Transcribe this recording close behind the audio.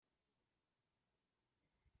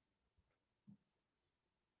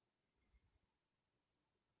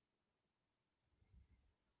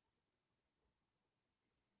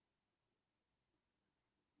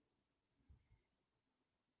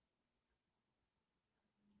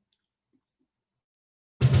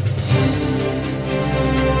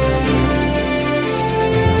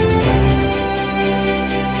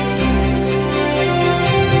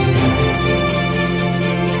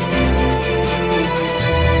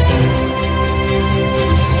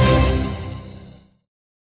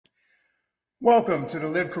Welcome to the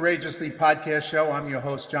Live Courageously podcast show. I'm your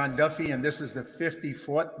host, John Duffy, and this is the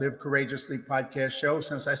 54th Live Courageously podcast show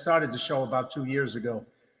since I started the show about 2 years ago.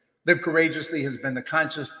 Live Courageously has been the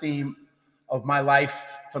conscious theme of my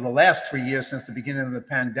life for the last 3 years since the beginning of the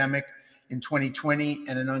pandemic in 2020,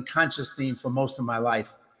 and an unconscious theme for most of my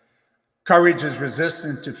life. Courage is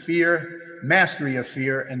resistance to fear, mastery of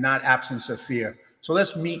fear, and not absence of fear. So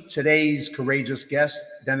let's meet today's courageous guest,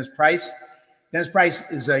 Dennis Price. Dennis Price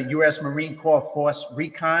is a U.S. Marine Corps Force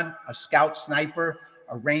Recon, a scout sniper,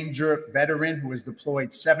 a Ranger veteran who has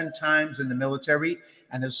deployed 7 times in the military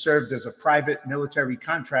and has served as a private military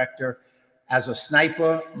contractor as a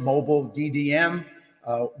sniper, mobile DDM,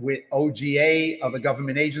 with OGA, other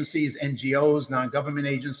government agencies, NGOs, non-government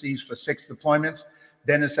agencies for 6 deployments.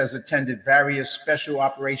 Dennis has attended various special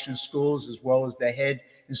operations schools as well as the head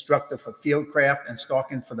instructor for fieldcraft and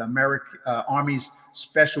stalking for the Army's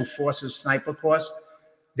Special Forces Sniper Course.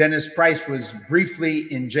 Dennis Price was briefly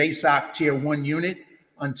in JSOC Tier 1 unit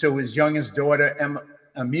until his youngest daughter,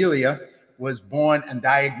 Emilia, was born and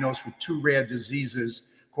diagnosed with 2 rare diseases,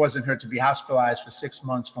 causing her to be hospitalized for 6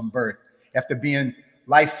 months from birth. After being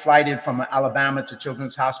life-flighted from Alabama to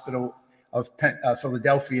Children's Hospital of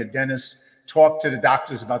Philadelphia, Dennis talked to the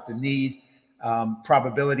doctors about the need,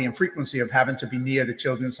 probability and frequency of having to be near the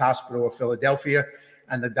Children's Hospital of Philadelphia.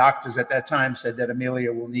 And the doctors at that time said that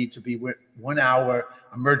Emilia will need to be 1 hour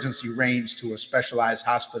emergency range to a specialized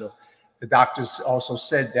hospital. The doctors also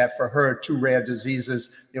said that for her 2 rare diseases,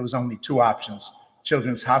 there was only 2 options: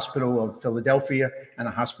 Children's Hospital of Philadelphia and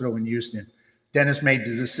a hospital in Houston. Dennis made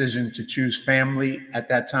the decision to choose family at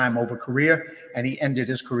that time over career, and he ended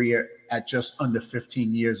his career at just under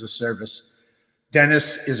 15 years of service.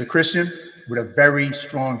 Dennis is a Christian with a very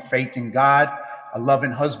strong faith in God, a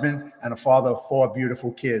loving husband, and a father of 4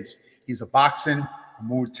 beautiful kids. He's a boxing, a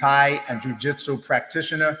Muay Thai, and Jiu Jitsu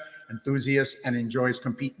practitioner, enthusiast, and enjoys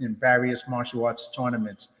competing in various martial arts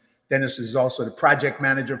tournaments. Dennis is also the project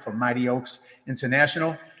manager for Mighty Oaks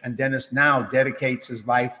International, and Dennis now dedicates his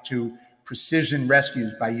life to precision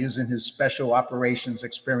rescues by using his special operations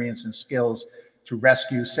experience and skills to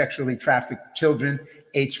rescue sexually trafficked children,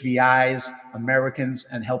 HVIs, Americans,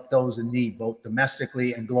 and help those in need, both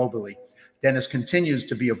domestically and globally. Dennis continues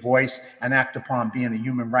to be a voice and act upon being a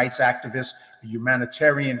human rights activist, a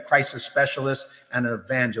humanitarian crisis specialist, and an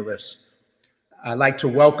evangelist. I'd like to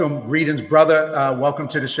welcome, greetings, brother. Welcome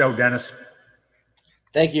to the show, Dennis.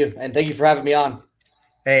 Thank you, and thank you for having me on.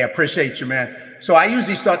 Hey, I appreciate you, man. So I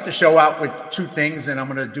usually start the show out with 2 things, and I'm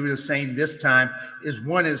going to do the same this time.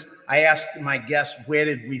 One is I ask my guests, where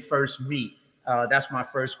did we first meet? That's my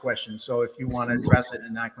first question. So if you want to address it,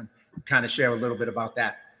 and I can kind of share a little bit about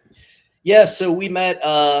that. Yeah, so we met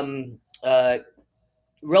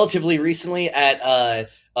relatively recently at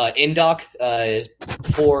INDOC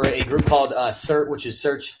for a group called CERT, which is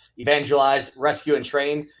Search, Evangelize, Rescue, and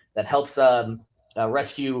Train, that helps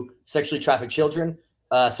rescue sexually trafficked children.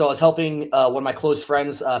 So I was helping one of my close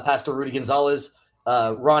friends, Pastor Rudy Gonzalez,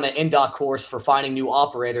 run an INDOC course for finding new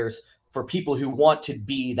operators for people who want to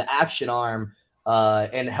be the action arm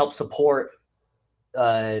and help support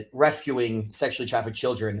rescuing sexually trafficked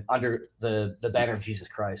children under the banner of Jesus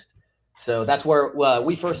Christ. So that's where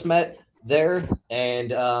we first met there.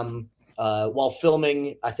 And while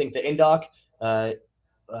filming, I think the INDOC,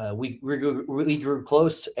 we grew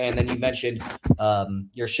close. And then you mentioned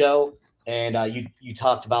your show, and you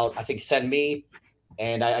talked about, I think, Send Me.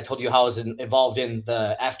 And I told you how I was involved in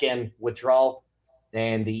the Afghan withdrawal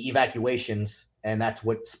and the evacuations. And that's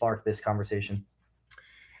what sparked this conversation.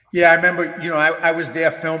 Yeah, I remember, I was there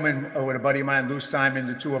filming with a buddy of mine, Lou Simon,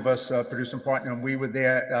 the 2 of us, producing partner, and we were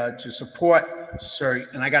there to support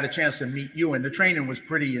CERT. And I got a chance to meet you, and the training was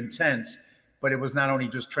pretty intense, but it was not only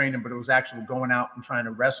just training, but it was actually going out and trying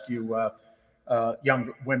to rescue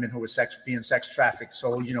young women who were being sex trafficked.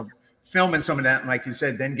 So, filming some of that, and like you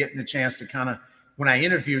said, then getting the chance to kind of, when I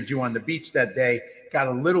interviewed you on the beach that day, got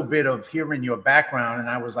a little bit of hearing your background, and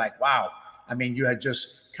I was like, wow. I mean, you had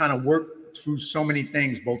just kind of worked through so many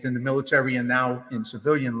things, both in the military and now in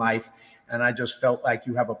civilian life. And I just felt like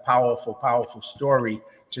you have a powerful, powerful story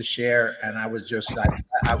to share. And I was just,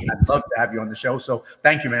 I'd love to have you on the show. So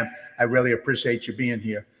thank you, man. I really appreciate you being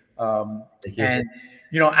here. And,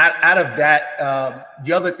 out of that,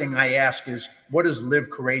 the other thing I ask is, what does Live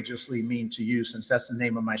Courageously mean to you, since that's the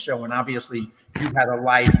name of my show? And obviously you've had a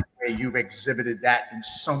life where you've exhibited that in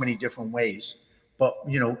so many different ways. But,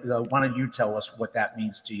 why don't you tell us what that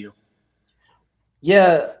means to you?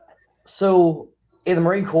 So in the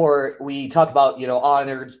Marine Corps, we talk about,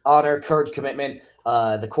 honor, courage, commitment,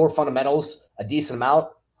 the core fundamentals, a decent amount.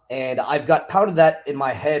 And I've got pounded that in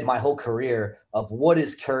my head my whole career of what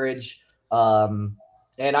is courage, And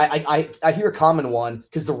I hear a common one,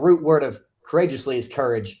 because the root word of courageously is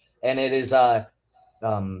courage, and it is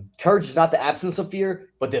courage is not the absence of fear,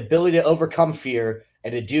 but the ability to overcome fear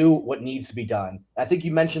and to do what needs to be done. I think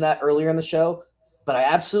you mentioned that earlier in the show, but I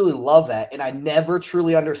absolutely love that, and I never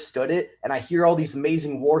truly understood it. And I hear all these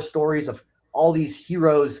amazing war stories of all these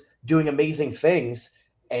heroes doing amazing things,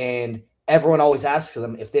 and everyone always asks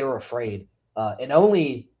them if they were afraid. And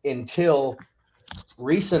only until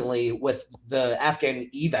recently with the Afghan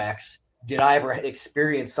evacs did I ever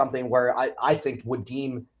experience something where I think would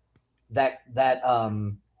deem that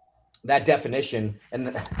definition.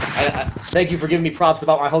 And I thank you for giving me props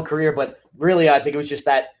about my whole career, but really I think it was just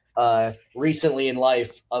that recently in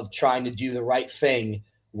life of trying to do the right thing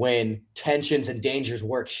when tensions and dangers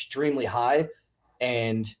were extremely high,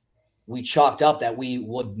 and we chalked up that we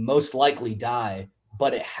would most likely die,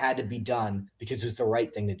 but it had to be done because it was the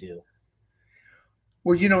right thing to do.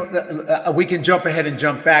 Well, we can jump ahead and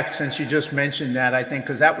jump back since you just mentioned that, I think,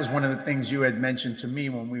 because that was one of the things you had mentioned to me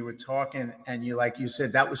when we were talking. And like you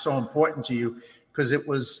said, that was so important to you because it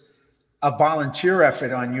was a volunteer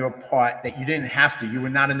effort on your part that you didn't have to. You were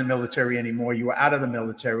not in the military anymore. You were out of the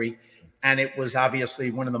military. And it was obviously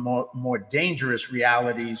one of the more dangerous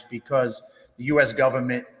realities because the U.S.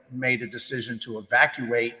 government made a decision to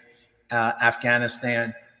evacuate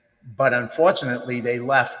Afghanistan. But unfortunately, they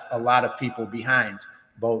left a lot of people behind.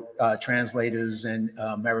 Both translators and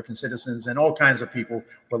American citizens and all kinds of people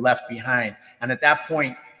were left behind. And at that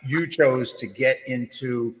point, you chose to get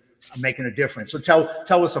into making a difference. So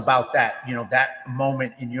tell us about that, that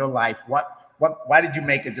moment in your life. Why did you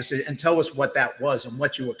make a decision? And tell us what that was and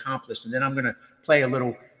what you accomplished. And then I'm going to play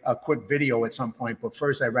a quick video at some point. But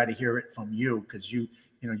first, I'd rather hear it from you because you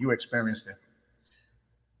experienced it.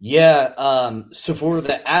 Yeah. So for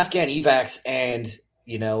the Afghan evacs, and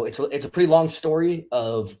it's a pretty long story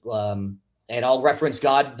of, and I'll reference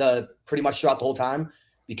God pretty much throughout the whole time,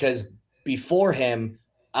 because before him,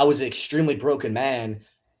 I was an extremely broken man.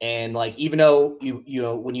 And even though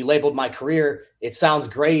when you labeled my career, it sounds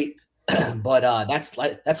great, but that's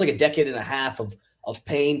like a decade and a half of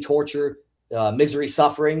pain, torture, misery,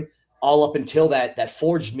 suffering, all up until that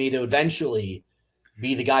forged me to eventually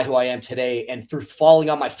be the guy who I am today. And through falling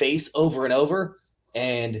on my face over and over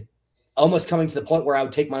and almost coming to the point where I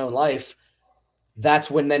would take my own life, that's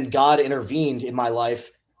when then God intervened in my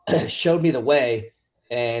life, showed me the way.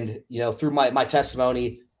 And, through my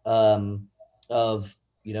testimony of,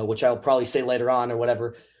 which I'll probably say later on or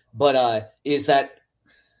whatever, but is that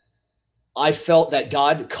I felt that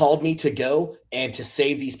God called me to go and to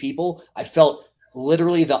save these people. I felt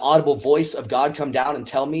literally the audible voice of God come down and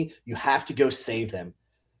tell me, you have to go save them.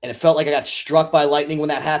 And it felt like I got struck by lightning when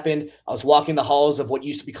that happened. I was walking the halls of what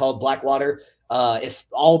used to be called Blackwater.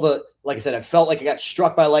 Like I said, I felt like I got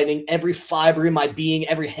struck by lightning. Every fiber in my being,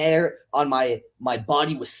 every hair on my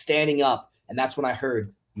body was standing up. And that's when I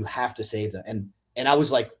heard, you have to save them. And I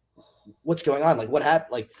was like, what's going on? Like, what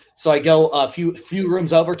happened? So I go a few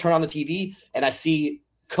rooms over, turn on the TV, and I see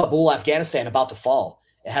Kabul, Afghanistan about to fall.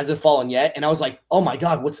 It hasn't fallen yet. And I was like, oh my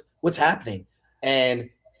God, what's happening? And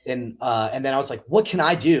then I was like, what can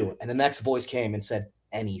I do? And the next voice came and said,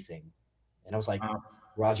 anything. And I was like,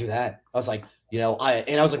 Roger that. I was like,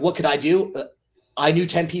 I was like, what could I do? I knew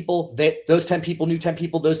 10 people. Those 10 people knew 10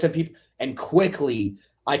 people, those 10 people. And quickly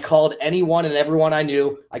I called anyone and everyone I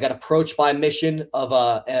knew. I got approached by a mission of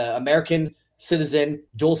a American citizen,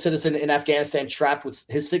 dual citizen in Afghanistan, trapped with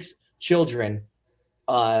his 6 children.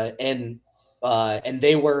 And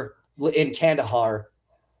they were in Kandahar,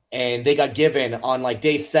 and they got given on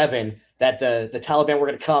day 7 that the Taliban were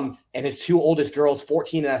going to come, and his 2 oldest girls,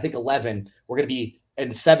 14 and I think 11, were going to be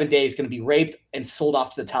in 7 days going to be raped and sold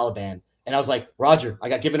off to the Taliban. And I was like, Roger, I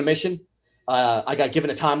got given a mission. I got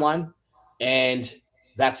given a timeline, and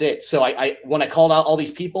that's it. So I when I called out all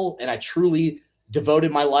these people and I truly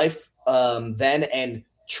devoted my life then and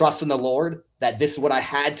trust in the Lord that this is what I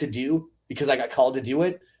had to do because I got called to do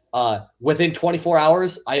it. Within 24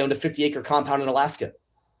 hours, I owned a 50-acre compound in Alaska.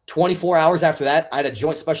 24 hours after that, I had a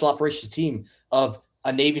joint special operations team of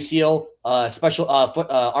a Navy SEAL, Army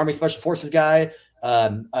Special Forces guy,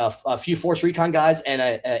 a few Force Recon guys, and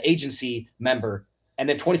an agency member. And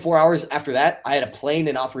then 24 hours after that, I had a plane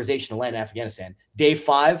and authorization to land in Afghanistan. Day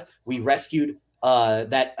 5, we rescued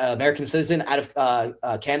that American citizen out of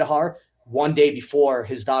Kandahar 1 day before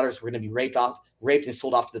his daughters were going to be raped and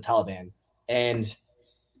sold off to the Taliban. And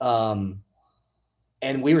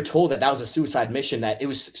we were told that was a suicide mission, that it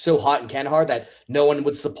was so hot in Kandahar that no one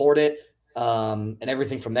would support it, and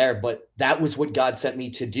everything from there. But that was what God sent me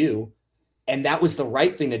to do. And that was the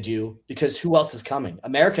right thing to do because who else is coming?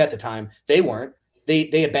 America at the time, they weren't.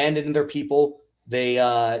 they abandoned their people. They,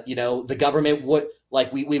 the government would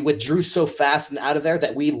we withdrew so fast and out of there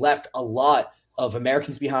that we left a lot of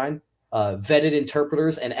Americans behind, vetted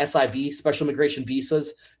interpreters and SIV, special immigration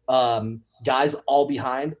visas, guys all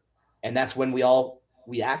behind. And that's when we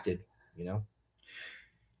acted,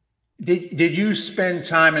 Did you spend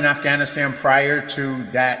time in Afghanistan prior to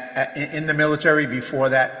that, in the military, before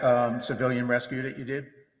that civilian rescue that you did?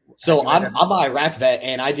 So I'm an Iraq vet,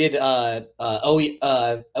 and I did OIF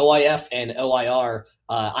and OIR.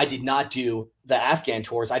 I did not do the Afghan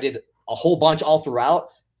tours. I did a whole bunch all throughout,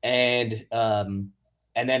 and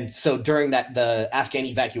then so during the Afghan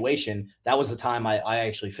evacuation, that was the time I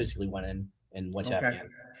actually physically went in and went to Afghan.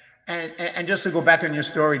 And just to go back on your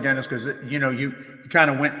story, Dennis, because you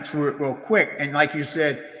kind of went through it real quick, and like you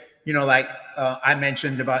said, I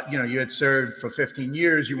mentioned about you had served for 15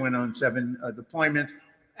 years, you went on 7 deployments,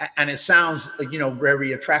 and it sounds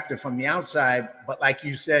very attractive from the outside, but like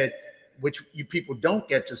you said, which you people don't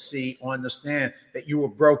get to see or understand, that you were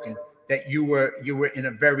broken, that you were in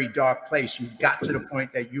a very dark place. You got to the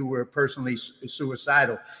point that you were personally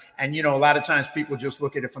suicidal. And, a lot of times people just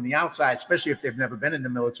look at it from the outside, especially if they've never been in the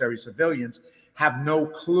military. Civilians have no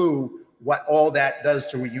clue what all that does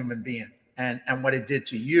to a human being and what it did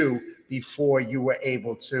to you before you were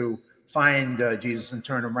able to find Jesus and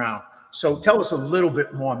turn around. So tell us a little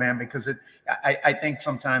bit more, man, because I think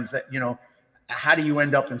sometimes that, how do you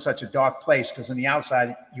end up in such a dark place? Because on the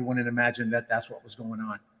outside, you wouldn't imagine that that's what was going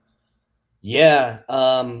on. Yeah.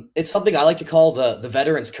 It's something I like to call the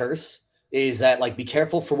veteran's curse. Is that be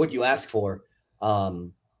careful for what you ask for,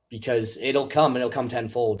 because it'll come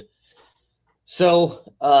tenfold.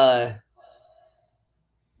 So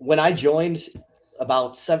when I joined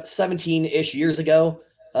about 17-ish years ago,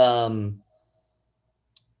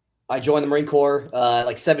 I joined the Marine Corps,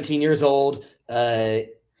 17 years old, and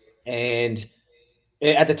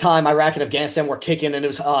at the time, Iraq and Afghanistan were kicking, and it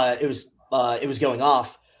was going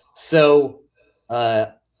off. So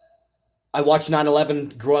I watched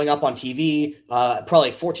 9/11 growing up on TV,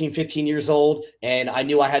 probably 14, 15 years old, and I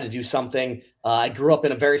knew I had to do something. I grew up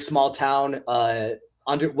in a very small town,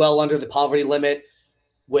 under the poverty limit,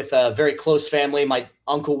 with a very close family. My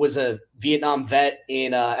uncle was a Vietnam vet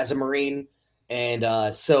as a Marine,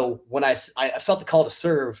 and so when I felt the call to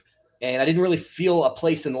serve, and I didn't really feel a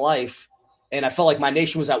place in life, and I felt like my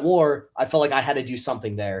nation was at war. I felt like I had to do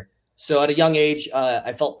something there. So at a young age,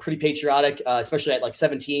 I felt pretty patriotic, especially at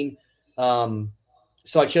 17.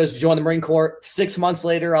 So I chose to join the Marine Corps. 6 months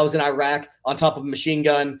later, I was in Iraq on top of a machine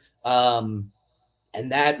gun.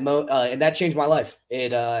 And that changed my life.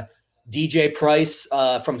 DJ Price,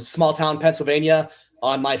 from small town Pennsylvania,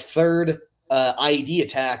 on my 3rd IED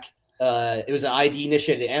attack. It was an IED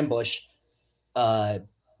initiated ambush,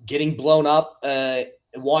 getting blown up,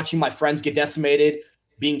 watching my friends get decimated,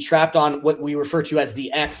 being trapped on what we refer to as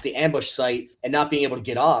the ambush site, and not being able to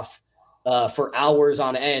get off for hours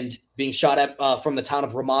on end, being shot at from the town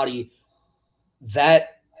of Ramadi.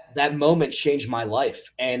 That moment changed my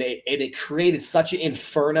life, and it created such an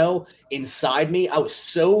inferno inside me. I was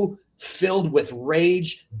so filled with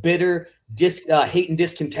rage, bitter, hate and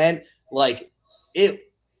discontent.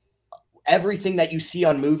 Everything that you see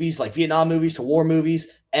on movies, like Vietnam movies to war movies,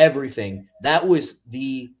 everything. That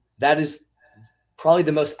is probably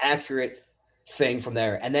the most accurate thing from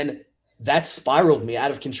there. And then that spiraled me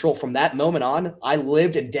out of control. From that moment on, I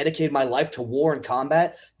lived and dedicated my life to war and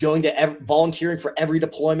combat, going to volunteering for every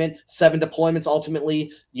deployment, 7 deployments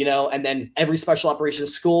ultimately, and then every special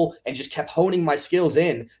operations school, and just kept honing my skills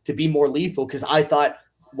in to be more lethal. Because I thought,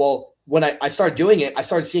 well, when I started doing it, I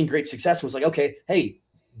started seeing great success. It was like, okay, hey,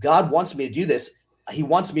 God wants me to do this. He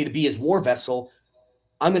wants me to be his war vessel.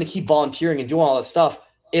 I'm going to keep volunteering and doing all this stuff.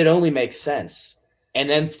 It only makes sense. And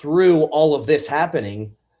then through all of this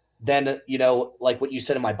happening, then, like what you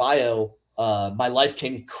said in my bio, my life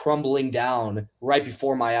came crumbling down right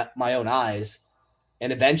before my own eyes.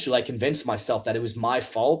 And eventually I convinced myself that it was my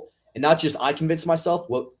fault. And not just I convinced myself,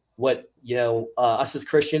 what us as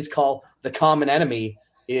Christians call the common enemy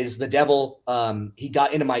is the devil. He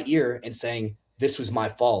got into my ear and saying, this was my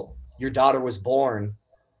fault. Your daughter was born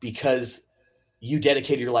because you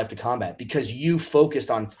dedicated your life to combat, because you focused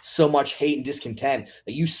on so much hate and discontent,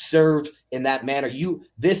 that you served in that manner.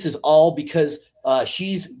 This is all because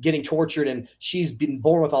she's getting tortured, and she's been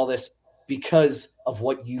born with all this because of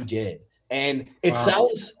what you did. And it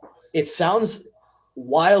sounds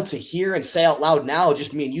wild to hear and say out loud now,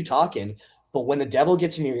 just me and you talking. But when the devil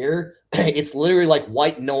gets in your ear, it's literally like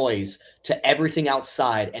white noise to everything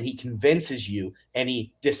outside, and he convinces you, and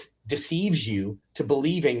he deceives you to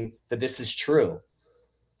believing that this is true.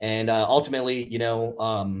 And ultimately,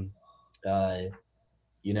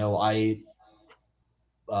 I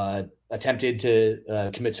attempted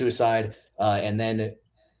to commit suicide and then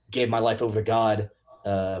gave my life over to God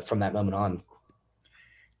from that moment on.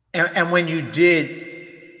 And when you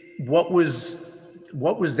did, what was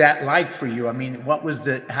that like for you? I mean,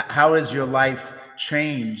 how has your life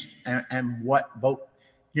changed, and what both,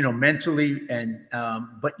 mentally and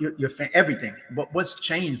but your everything. What's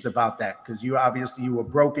changed about that? Because you were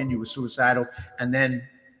broken, you were suicidal, and then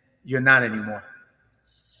you're not anymore.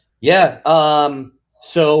 Yeah.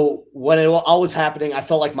 So when it all was happening, I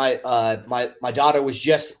felt like my daughter was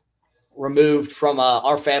just removed from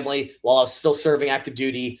our family while I was still serving active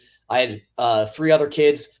duty. I had 3 other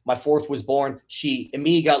kids. My 4th was born. She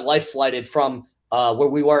immediately got life flighted from where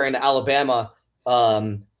we were in Alabama.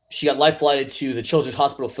 She got life flighted to the Children's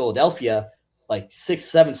Hospital of Philadelphia, like 6,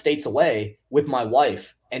 7 states away, with my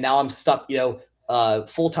wife. And now I'm stuck,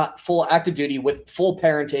 full active duty with full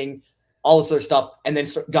parenting, all this other stuff, and then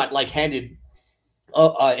got like handed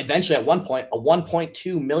eventually at one point a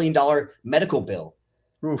 $1.2 million medical bill.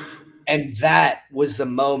 Oof. And that was the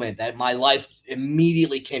moment that my life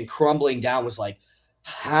immediately came crumbling down. Was like,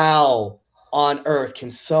 how on earth can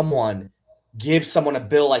someone give someone a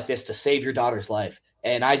bill like this to save your daughter's life?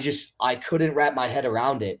 And I couldn't wrap my head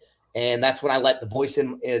around it. And that's when I let the voice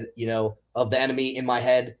of the enemy in my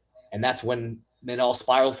head. And that's when it all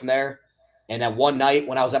spiraled from there. And at one night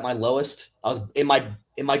when I was at my lowest, I was in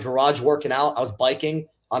my garage working out. I was biking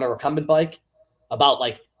on a recumbent bike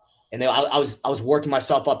and I was working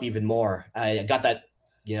myself up even more. I got that,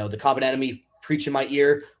 the common enemy preaching in my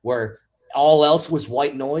ear where all else was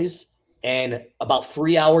white noise. And about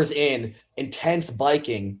 3 hours in intense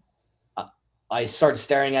biking, I started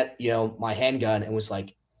staring at, my handgun and was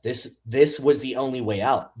like, this was the only way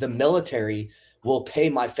out. The military will pay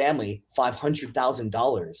my family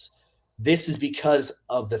 $500,000. This is because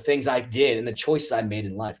of the things I did and the choices I made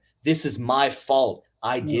in life. This is my fault.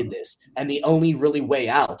 I did this. And the only really way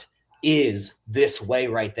out is this way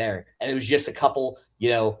right there. And it was just a couple,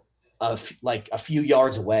 like a few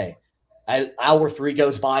yards away. Hour 3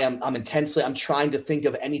 goes by. I'm trying to think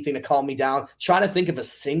of anything to calm me down, trying to think of a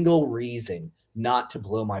single reason not to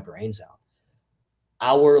blow my brains out.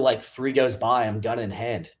 Hour 3 goes by. I'm gun in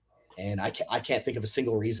hand, and I can't think of a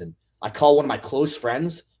single reason. I call one of my close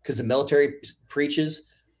friends, because the military preaches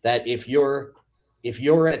that if you're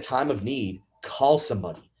in a time of need, call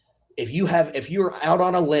somebody. If you're out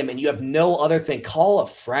on a limb and you have no other thing, call a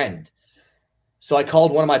friend. So I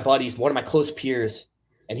called one of my buddies, one of my close peers,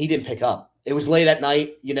 and he didn't pick up. It was late at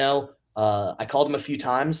night, I called him a few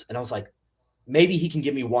times, and I was like, maybe he can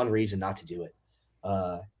give me one reason not to do it.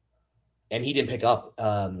 And he didn't pick up.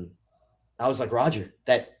 I was like, Roger,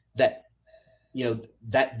 that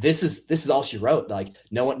this is all she wrote. Like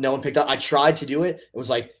no one picked up. I tried to do it. It was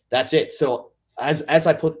like, that's it. So as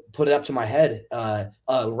I put it up to my head, a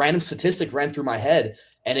random statistic ran through my head,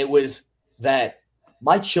 and it was that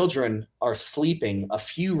my children are sleeping a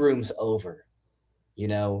few rooms over.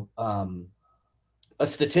 A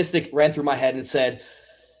statistic ran through my head and said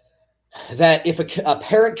that if a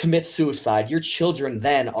parent commits suicide, your children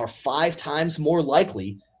then are 5 times more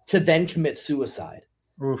likely to then commit suicide.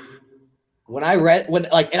 Oof. And I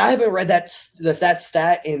haven't read that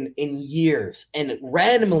stat in years, and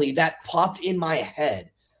randomly that popped in my head,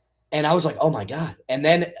 and I was like, oh my God. And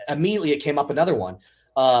then immediately it came up another one,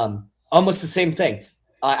 almost the same thing.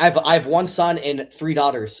 I have 1 son and 3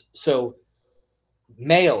 daughters. So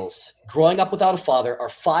males growing up without a father are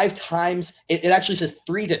 5 times, it actually says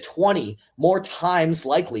 3 to 20 more times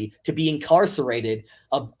likely to be incarcerated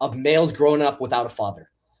of males growing up without a father.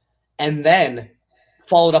 And then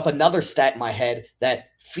followed up another stat in my head that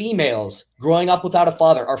females growing up without a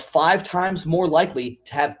father are 5 times more likely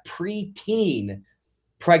to have preteen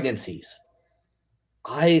pregnancies.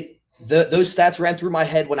 Those stats ran through my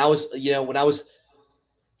head when I was at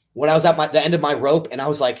the end of my rope, and I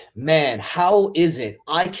was like, man, how is it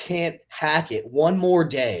I can't hack it one more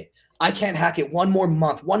day? I can't hack it one more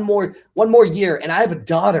month, one more year. And I have a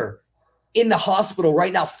daughter in the hospital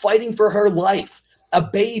right now fighting for her life, a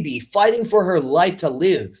baby fighting for her life to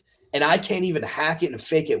live. And I can't even hack it and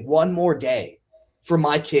fake it one more day for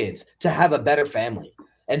my kids to have a better family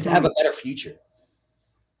and to have a better future.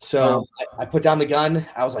 So I put down the gun.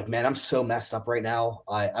 I was like, man, I'm so messed up right now.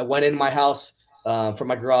 I went in my house from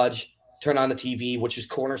my garage, turned on the TV, which is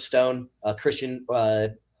Cornerstone, Christian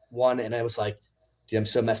one. And I was like, dude, I'm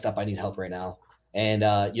so messed up. I need help right now. And,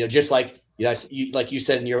 just like, like you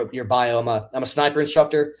said in your bio, I'm a sniper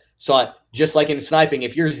instructor. So just like in sniping,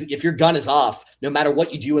 if your gun is off, no matter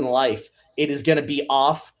what you do in life, it is going to be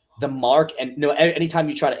off the mark. And anytime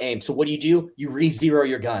you try to aim. So what do? You re-zero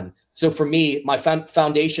your gun. So for me, my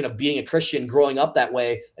foundation of being a Christian, growing up that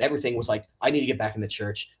way, and everything was like, I need to get back in the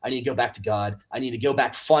church. I need to go back to God. I need to go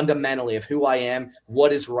back fundamentally of who I am,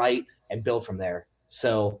 what is right, and build from there.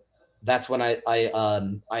 So that's when I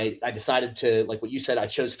decided to, like what you said, I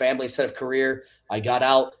chose family instead of career. I got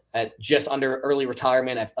out at just under early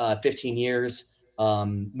retirement at 15 years.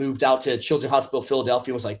 Moved out to Children's Hospital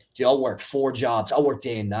Philadelphia. Was like, dude, I'll work 4 jobs. I'll work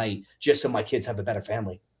day and night just so my kids have a better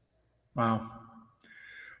family. Wow.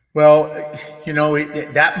 Well,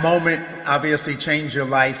 that moment obviously changed your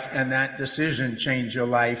life, and that decision changed your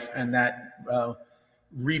life, and that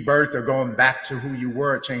rebirth or going back to who you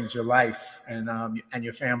were changed your life, and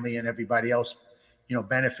your family and everybody else,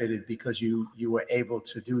 benefited because you were able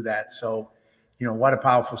to do that. So, what a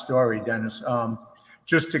powerful story, Dennis.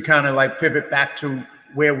 Just to kind of like pivot back to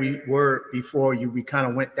where we were before we kind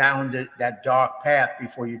of went down that dark path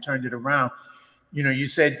before you turned it around. You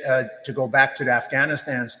said to go back to the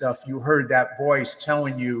Afghanistan stuff, you heard that voice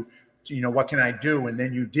telling you, what can I do? And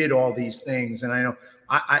then you did all these things. And I know,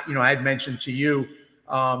 I had mentioned to you,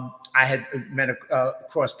 I had met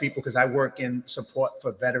across people because I work in support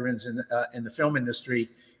for veterans in the film industry.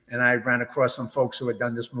 And I ran across some folks who had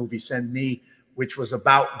done this movie, Send Me, which was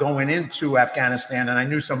about going into Afghanistan. And I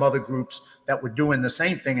knew some other groups that were doing the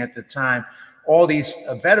same thing at the time. All these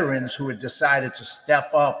veterans who had decided to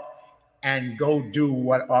step up and go do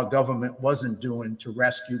what our government wasn't doing to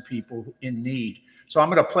rescue people in need. So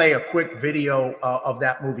I'm going to play a quick video of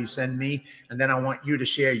that movie, Send Me, and then I want you to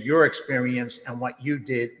share your experience and what you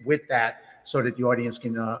did with that so that the audience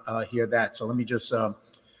can hear that. So let me just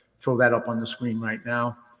fill that up on the screen right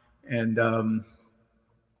now. And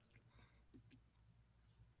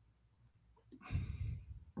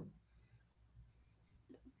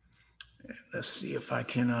let's see if I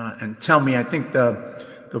can, and tell me, I think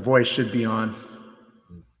the voice should be on.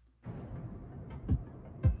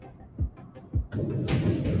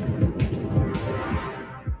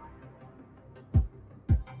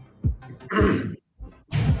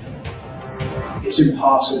 It's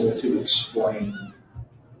impossible to explain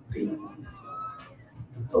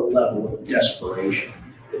the level of desperation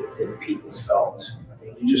that people felt. I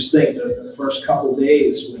mean, you just think that the first couple of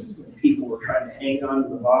days when people were trying to hang on to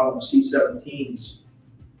the bottom of C-17s,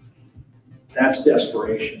 that's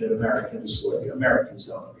desperation that Americans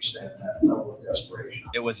don't understand that level of desperation.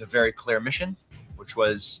 It was a very clear mission, which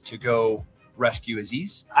was to go rescue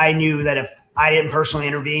Aziz. I knew that if I didn't personally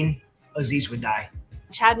intervene, Aziz would die.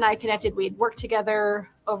 Chad and I connected. We had worked together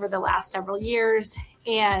over the last several years.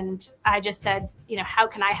 And I just said, how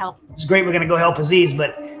can I help? It's great we're going to go help Aziz,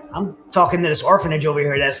 but I'm talking to this orphanage over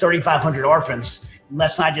here. That's 3,500 orphans.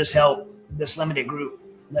 Let's not just help this limited group.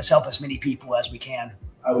 Let's help as many people as we can.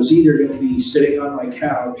 I was either going to be sitting on my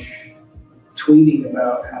couch tweeting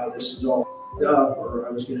about how this is all up, or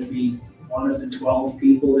I was going to be one of the 12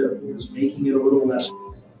 people that was making it a little less.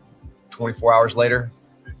 24 hours later,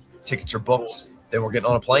 tickets are booked. Then we're getting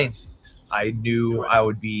on a plane. I knew I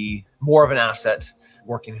would be more of an asset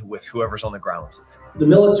working with whoever's on the ground. The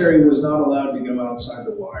military was not allowed to go outside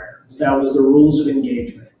the wire. That was the rules of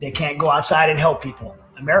engagement. They can't go outside and help people.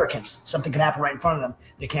 Americans, something can happen right in front of them.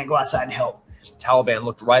 They can't go outside and help. The Taliban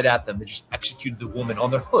looked right at them and just executed the woman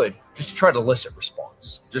on their hood just to try to elicit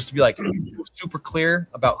response. Just to be like, super clear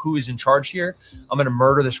about who is in charge here. I'm going to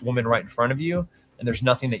murder this woman right in front of you, and there's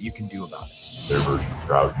nothing that you can do about it. Their version of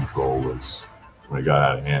crowd control was when it got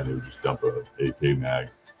out of hand, they would just dump a AK mag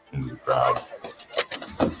into the crowd.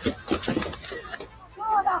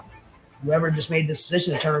 Whoever just made this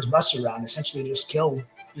decision to turn his bus around, essentially just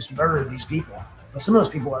murdered these people. But some of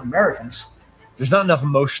those people are Americans. There's not enough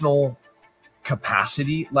emotional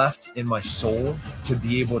capacity left in my soul to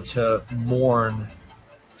be able to mourn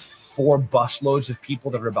 4 busloads of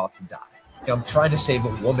people that are about to die. I'm trying to save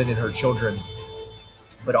a woman and her children,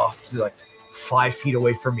 but off to like 5 feet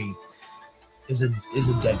away from me is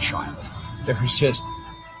a dead child. There was just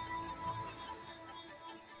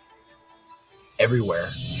everywhere.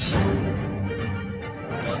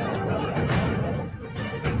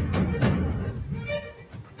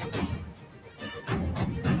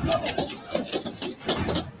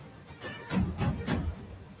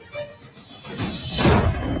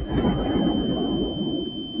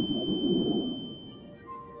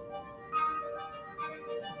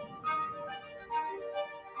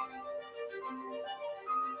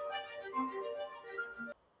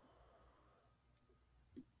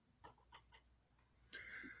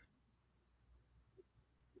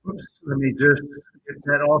 Oops, let me just get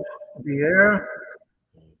that off the air.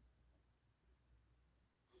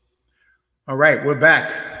 All right, we're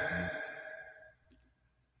back.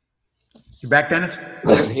 You back, Dennis?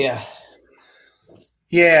 Yeah.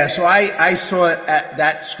 Yeah, so I saw it at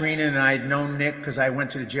that screening, and I'd known Nick because I went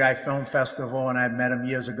to the GI Film Festival, and I met him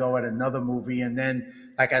years ago at another movie. And then,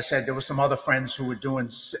 like I said, there were some other friends who were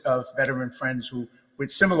doing, veteran friends who,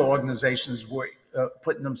 with similar organizations, were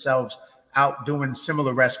putting themselves out doing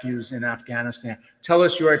similar rescues in Afghanistan. Tell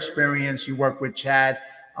us your experience. You work with Chad,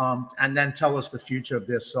 and then tell us the future of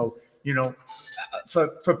this. So, you know,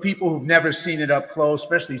 for people who've never seen it up close,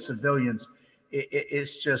 especially civilians,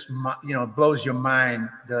 it's just, you know, it blows your mind,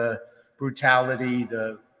 the brutality,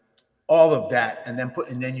 all of that, and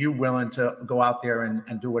then you willing to go out there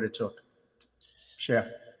and do what it took. Share.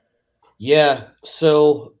 Yeah,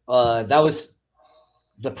 so that was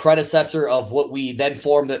the predecessor of what we then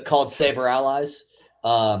formed called Save Our Allies.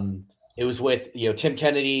 It was with, you know, Tim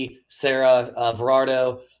Kennedy, Sarah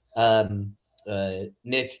Verardo,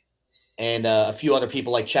 Nick, and a few other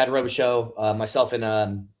people like Chad Robichaux, myself, and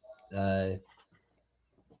a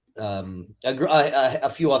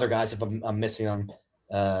few other guys if I'm missing them.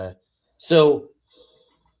 So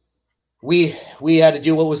we had to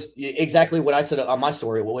do what was exactly what I said on my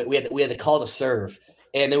story. We had the call to serve,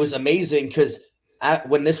 and it was amazing because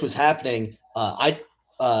when this was happening, I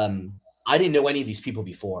didn't know any of these people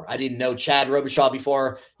before. I didn't know Chad Robichaux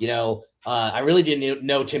before. You know, I really didn't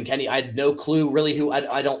know Tim Kennedy. I had no clue really who.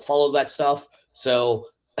 I don't follow that stuff. So,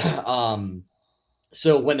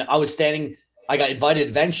 so when I was standing, I got invited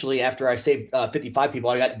eventually after I saved 55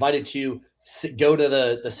 people. I got invited to go to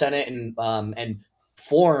the Senate and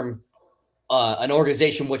form an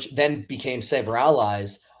organization, which then became Save Our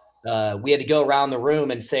Allies. We had to go around the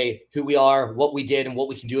room and say who we are, what we did, and what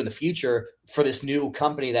we can do in the future for this new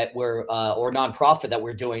company that we're or nonprofit that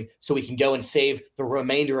we're doing, so we can go and save the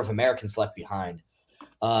remainder of Americans left behind.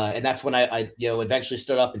 And that's when I you know, eventually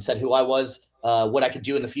stood up and said who I was, what I could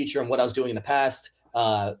do in the future, and what I was doing in the past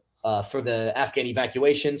for the Afghan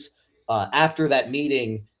evacuations. After that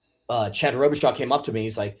meeting, Chad Robichaux came up to me.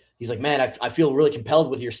 He's like, man, I feel really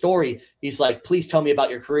compelled with your story. He's like, please tell me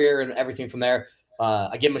about your career and everything from there.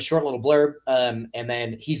 I give him a short little blurb. And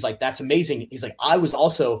then he's like, that's amazing. He's like, I was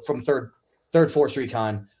also from third Force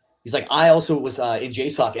Recon. He's like, I also was in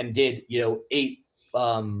JSOC and did, you know, 8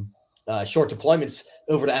 short deployments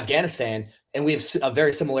over to Afghanistan. And we have a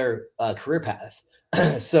very similar career path.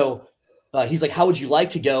 So he's like, how would you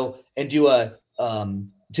like to go and do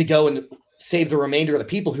to go and save the remainder of the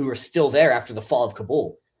people who are still there after the fall of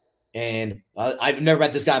Kabul? And I've never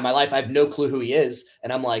met this guy in my life. I have no clue who he is.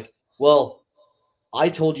 And I'm like, well, I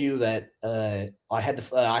told you that I had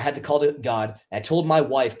the call to God. I told my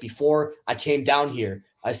wife before I came down here,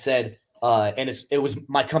 I said, and it was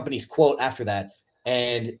my company's quote after that.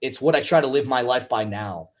 And it's what I try to live my life by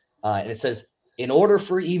now. And it says, in order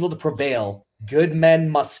for evil to prevail, good men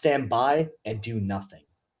must stand by and do nothing.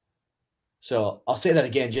 So I'll say that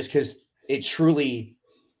again, just because it really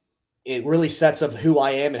sets up who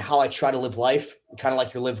I am and how I try to live life, kind of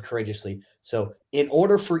like you live courageously. So in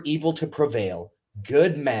order for evil to prevail,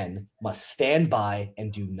 good men must stand by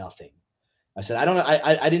and do nothing. I said, I don't know.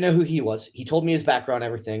 I didn't know who he was. He told me his background,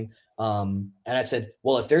 everything. And I said,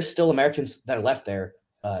 well, if there's still Americans that are left there,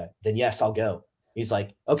 then yes, I'll go. He's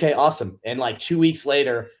like, okay, awesome. And like 2 weeks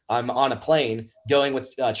later, I'm on a plane going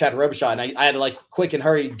with Chad Robichaux, and I had to like quick and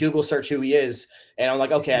hurry Google search who he is. And I'm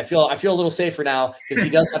like, okay, I feel a little safer now because he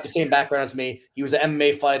does have the same background as me. He was an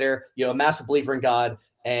MMA fighter, you know, a massive believer in God.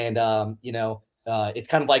 And, you know, it's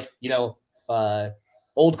kind of like, you know,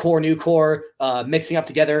 old core, new core, mixing up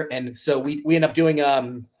together. And so we end up doing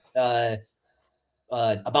about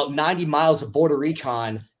 90 miles of border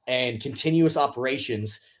recon and continuous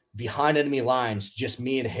operations behind enemy lines, just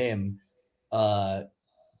me and him, to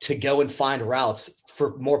go and find routes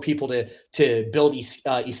for more people to build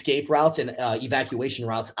escape routes and evacuation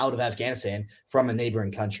routes out of Afghanistan from a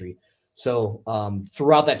neighboring country. So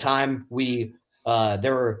throughout that time,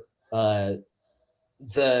 there were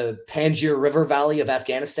the Panjshir River Valley of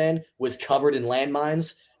Afghanistan was covered in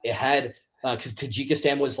landmines. It had because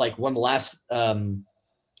Tajikistan was like one of the last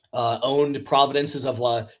owned provinces of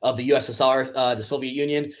the USSR, the Soviet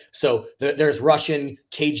Union. So there's Russian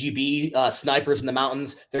KGB snipers in the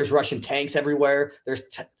mountains. There's Russian tanks everywhere. There's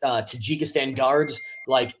Tajikistan guards,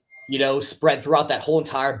 like, you know, spread throughout that whole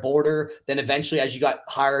entire border. Then eventually, as you got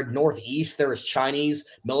hired northeast, there was Chinese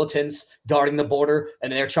militants guarding the border,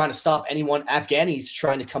 and they're trying to stop anyone, Afghanis,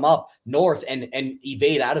 trying to come up north and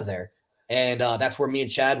evade out of there. And that's where me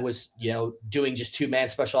and Chad was, you know, doing just 2-man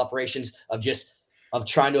special operations of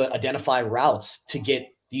trying to identify routes to get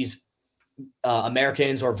these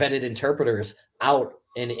Americans or vetted interpreters out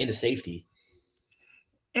and into safety.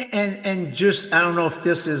 And just, I don't know if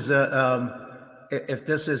this is if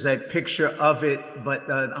this is a picture of it, but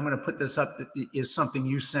I'm going to put this up. It is something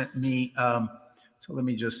you sent me. So let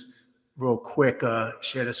me just real quick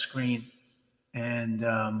share the screen and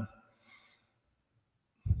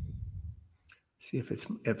see if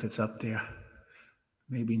it's up there.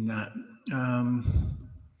 Maybe not.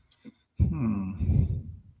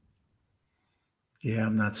 Yeah,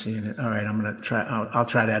 I'm not seeing it. All right, I'm gonna try. I'll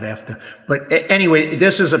try that after. But anyway,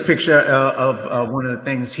 this is a picture of one of the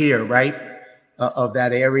things here, right? Of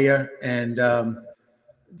that area, and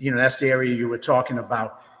that's the area you were talking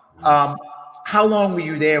about. How long were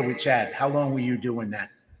you there with Chad? How long were you doing that?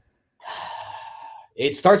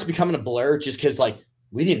 It starts becoming a blur just because like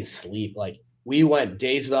we didn't sleep. Like we went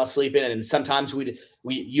days without sleeping, and sometimes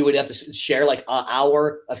you would have to share like an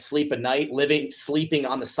hour of sleep a night, sleeping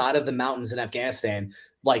on the side of the mountains in Afghanistan,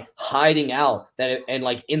 like hiding out and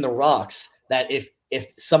like in the rocks, that if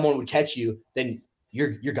someone would catch you, then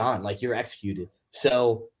you're gone, like you're executed.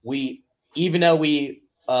 So even though we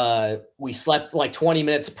slept like 20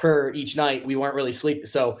 minutes per each night, we weren't really sleeping.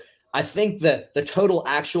 So I think that the total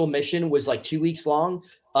actual mission was like 2 weeks long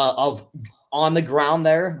of on the ground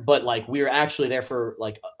there, but like we were actually there for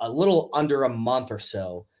like a little under a month or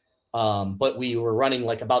so. But we were running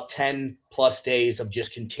like about 10 plus days of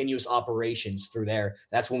just continuous operations through there.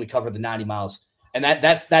 That's when we covered the 90 miles. And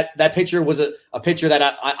that picture was a picture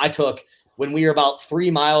that I took when we were about 3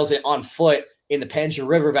 miles on foot in the Panjshir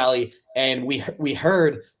River Valley. And we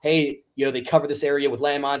heard, hey, they cover this area with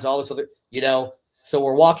landmines, all this other, so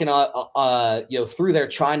we're walking through there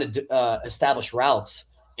trying to establish routes.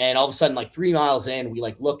 And all of a sudden, like 3 miles in, we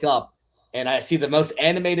like look up and I see the most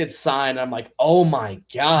animated sign. And I'm like, oh my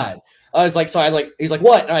God. I was like, he's like,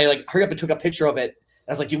 what? And I like hurry up and took a picture of it. And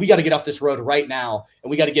I was like, dude, we got to get off this road right now. And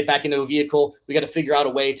we got to get back into a vehicle. We got to figure out a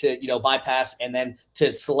way to, bypass and then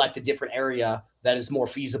to select a different area that is more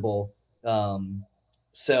feasible.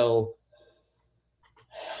 So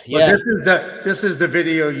yeah. Well, this is the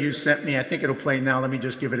video you sent me. I think it'll play now. Let me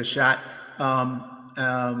just give it a shot.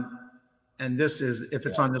 And this is, if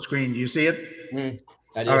it's on the screen, do you see it?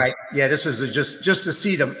 I do. All right. Yeah, this is just to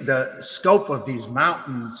see the scope of these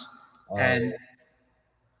mountains. And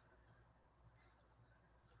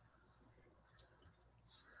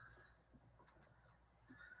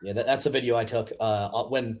yeah, that's a video I took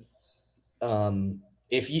when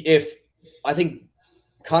if I think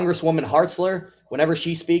Congresswoman Hartzler, whenever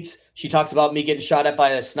she speaks, she talks about me getting shot at by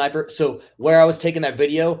a sniper. So where I was taking that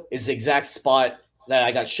video is the exact spot that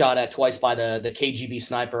I got shot at twice by the KGB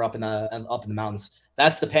sniper up in the mountains.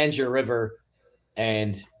 That's the Panjshir River,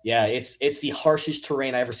 and yeah, it's the harshest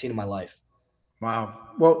terrain I've ever seen in my life. Wow.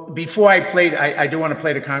 Well, before I played, I do want to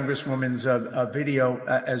play the Congresswoman's video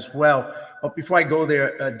as well. But before I go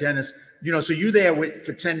there, Dennis, so you there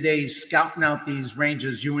for 10 days scouting out these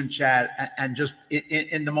ranges, you and Chad, and just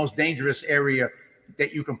in the most dangerous area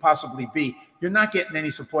that you can possibly be. You're not getting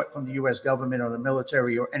any support from the U.S. government or the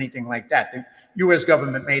military or anything like that. The U.S.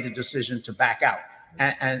 government made a decision to back out.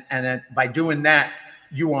 And then by doing that,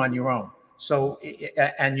 you on your own. So,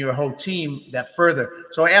 and your whole team that further.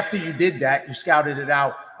 So after you did that, you scouted it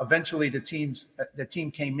out. Eventually the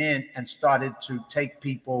team came in and started to take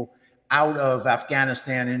people out of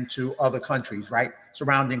Afghanistan into other countries, right?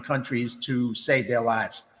 Surrounding countries to save their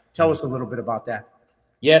lives. Tell us a little bit about that.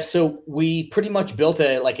 Yeah, so we pretty much built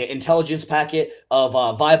an intelligence packet of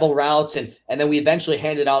viable routes, and then we eventually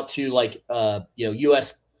handed out to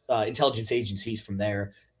U.S. Intelligence agencies from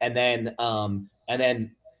there, and then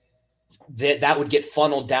that would get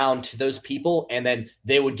funneled down to those people, and then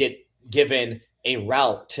they would get given a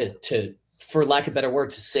route to for lack of a better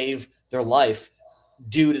word, to save their life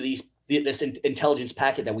due to this intelligence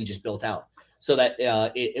packet that we just built out. So that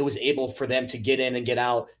it was able for them to get in and get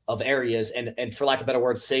out of areas and for lack of a better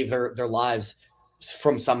word, save their lives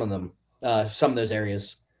from some of those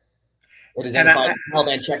areas. It identified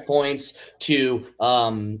Taliban checkpoints to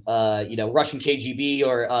Russian KGB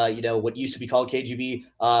or what used to be called KGB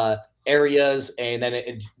areas, and then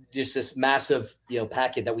it just this massive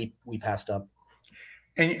packet that we passed up.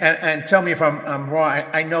 And tell me if I'm wrong.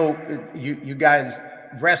 I know you guys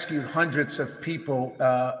rescued hundreds of people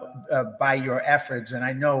by your efforts, and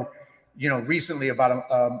I know recently about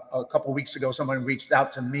a couple of weeks ago, someone reached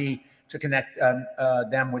out to me to connect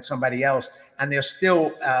them with somebody else, and they're still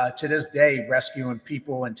to this day rescuing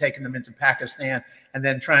people and taking them into Pakistan, and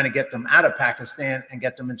then trying to get them out of Pakistan and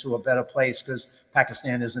get them into a better place, because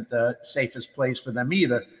Pakistan isn't the safest place for them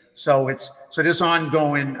either. So this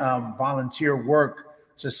ongoing volunteer work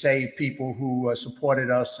to save people who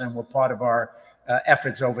supported us and were part of our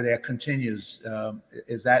efforts over there continues.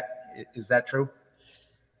 Is that true?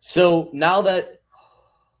 So now that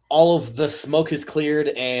all of the smoke is cleared,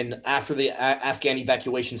 and after the Afghan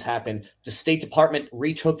evacuations happened, the State Department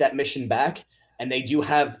retook that mission back, and they do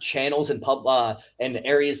have channels and and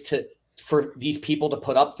areas for these people to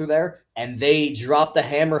put up through there, and they dropped the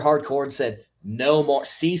hammer hardcore and said, no more,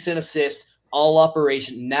 cease and assist all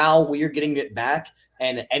operation. Now we are getting it back,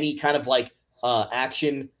 and any kind of like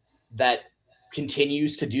action that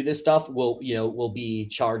continues to do this stuff will be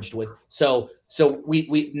charged with. So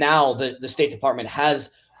we now the State Department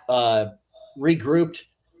has regrouped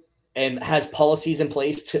and has policies in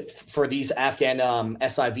place for these Afghan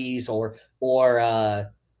SIVs or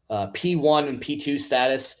P1 and P2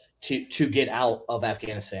 status to get out of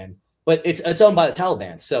Afghanistan. But it's owned by the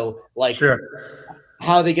Taliban. So like, sure.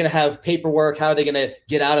 How are they going to have paperwork? How are they going to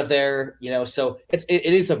get out of there? So it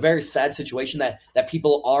is a very sad situation that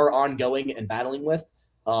people are ongoing and battling with.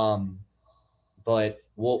 But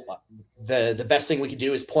the best thing we can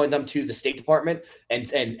do is point them to the State Department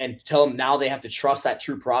and tell them now they have to trust that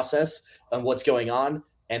true process and what's going on,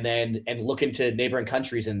 and look into neighboring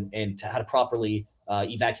countries and to how to properly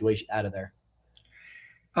evacuate out of there.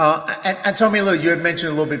 And tell me a little, you had mentioned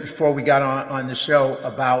a little bit before we got on the show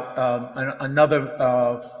about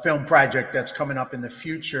another film project that's coming up in the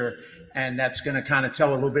future, and that's going to kind of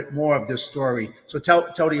tell a little bit more of this story. So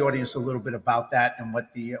tell the audience a little bit about that and what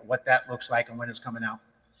that looks like and when it's coming out.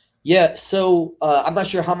 Yeah, so I'm not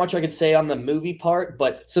sure how much I could say on the movie part,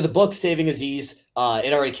 but so the book Saving Aziz,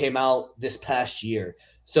 it already came out this past year.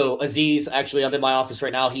 So Aziz, actually, I'm in my office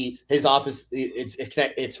right now. His office,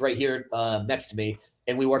 it's right here next to me,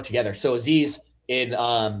 and we work together. So Aziz in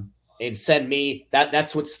Send Me,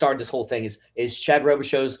 that's what started this whole thing is Chad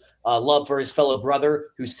Robichaux's love for his fellow brother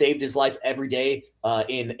who saved his life every day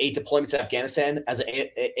in 8 deployments in Afghanistan as an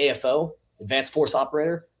AFO, Advanced Force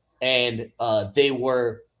Operator, and they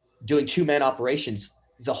were doing 2-man operations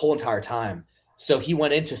the whole entire time. So he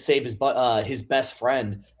went in to save his best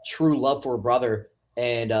friend, true love for a brother,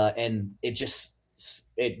 and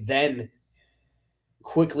it then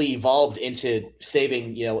quickly evolved into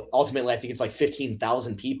saving, ultimately I think it's like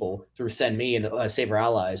 15,000 people through Send Me and Save Our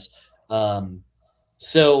Allies.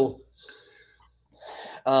 So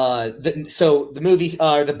the movie,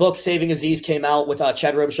 the book Saving Aziz came out with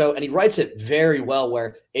Chad Robichaud, and he writes it very well,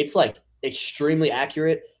 where it's like extremely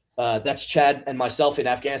accurate. That's Chad and myself in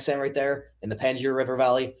Afghanistan right there in the Panjshir River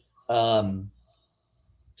Valley.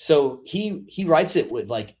 So he writes it with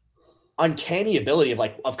like uncanny ability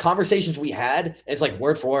of conversations we had. And it's like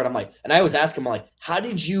word for word. I'm like, and I always ask him, like, how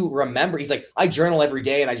did you remember? He's like, I journal every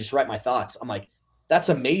day and I just write my thoughts. I'm like, that's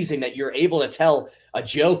amazing that you're able to tell a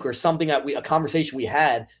joke or something a conversation we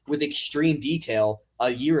had with extreme detail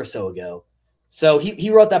a year or so ago. So he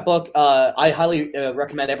wrote that book. I highly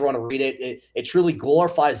recommend everyone to read it. It truly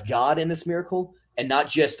glorifies God in this miracle and not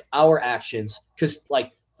just our actions. Because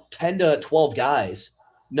like 10 to 12 guys,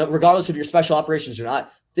 regardless if you're special operations or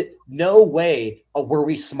not, no way were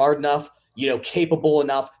we smart enough, capable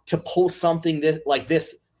enough to pull something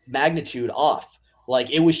this magnitude off. Like,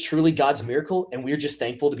 it was truly God's miracle, and we're just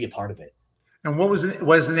thankful to be a part of it. And what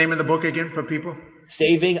is the name of the book again for people?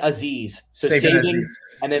 Saving Aziz. So saving Aziz.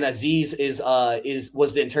 And then Aziz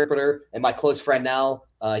was the interpreter and my close friend now.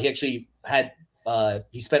 He actually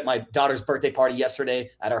he spent my daughter's birthday party yesterday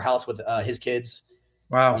at our house with his kids.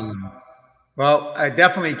 Wow. Well, I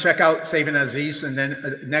definitely check out Saving Aziz, and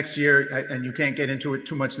then next year, and you can't get into it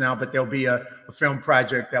too much now, but there'll be a film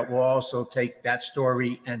project that will also take that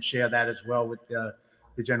story and share that as well with the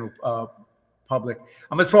general public.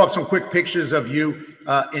 I'm going to throw up some quick pictures of you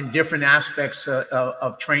in different aspects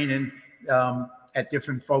of training at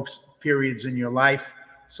different folks' periods in your life.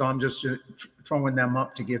 So I'm just throwing them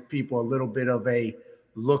up to give people a little bit of a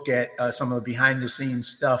look at some of the behind-the-scenes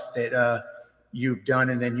stuff that you've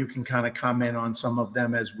done, and then you can kind of comment on some of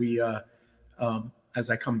them as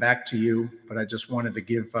I come back to you. But I just wanted to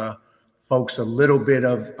give folks a little bit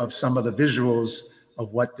of some of the visuals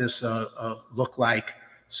of what this looked like.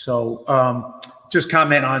 So just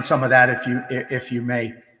comment on some of that if you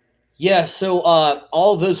may. Yeah. So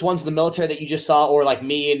all of those ones in the military that you just saw, or like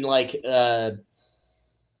me in like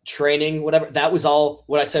training, whatever, that was all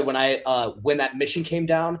what I said when that mission came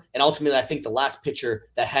down. And ultimately, I think the last picture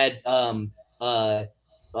that had the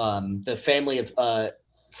family of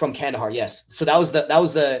from Kandahar. Yes. So that was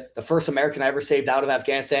the first American I ever saved out of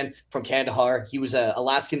Afghanistan from Kandahar. He was a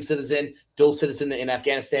Alaskan citizen, dual citizen in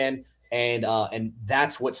Afghanistan. And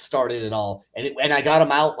that's what started it all. And I got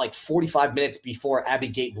him out like 45 minutes before Abbey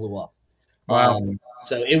Gate blew up. Wow.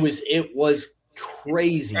 So it was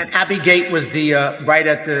crazy. And Abbey Gate was the right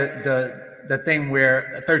at the thing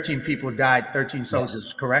where 13 people died, 13 soldiers,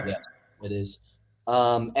 yes. Correct? Yeah, it is.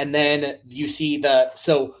 And then you see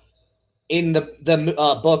in the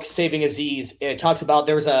book Saving Aziz, it talks about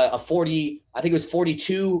there was a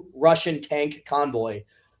 42 Russian tank convoy.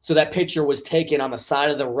 So that picture was taken on the side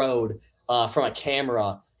of the road from a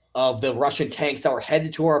camera of the Russian tanks that were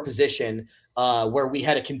headed to our position, where we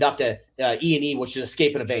had to conduct a E&E, which is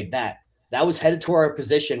escape and evade. That was headed to our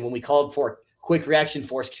position when we called for Quick Reaction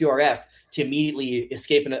Force, QRF, to immediately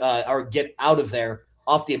escape and or get out of there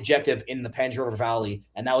off the objective in the Panjshir River Valley,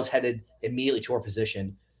 and that was headed immediately to our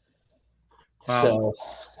position. Wow. So,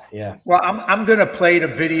 yeah. Well, I'm going to play the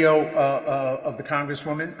video of the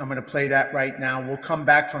Congresswoman. I'm going to play that right now. We'll come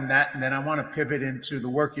back from that, and then I want to pivot into the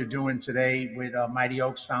work you're doing today with Mighty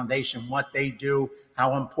Oaks Foundation, what they do,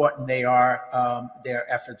 how important they are,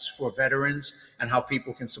 their efforts for veterans, and how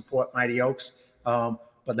people can support Mighty Oaks.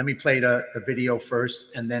 But let me play the video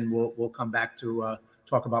first, and then we'll come back to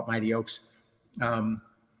talk about Mighty Oaks.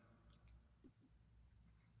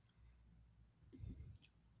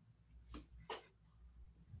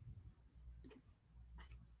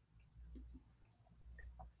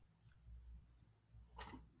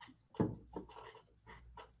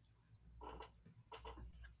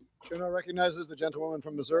 Chair now recognizes the gentlewoman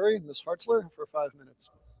from Missouri, Ms. Hartzler, for 5 minutes.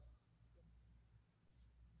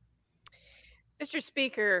 Mr.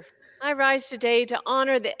 Speaker, I rise today to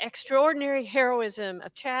honor the extraordinary heroism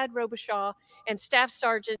of Chad Robichaud and Staff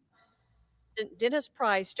Sergeant Dennis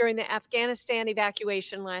Price during the Afghanistan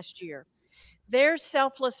evacuation last year. Their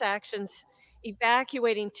selfless actions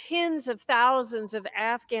evacuating tens of thousands of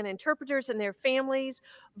Afghan interpreters and their families,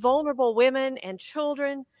 vulnerable women and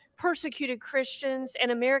children, persecuted Christians,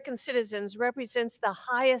 and American citizens represents the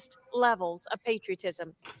highest levels of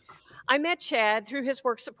patriotism. I met Chad through his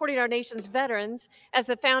work supporting our nation's veterans as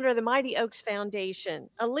the founder of the Mighty Oaks Foundation,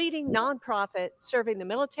 a leading nonprofit serving the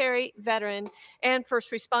military, veteran, and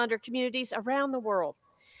first responder communities around the world.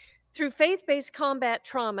 Through faith-based combat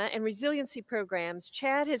trauma and resiliency programs,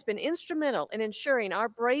 Chad has been instrumental in ensuring our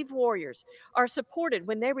brave warriors are supported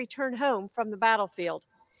when they return home from the battlefield.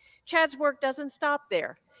 Chad's work doesn't stop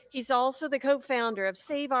there. He's also the co-founder of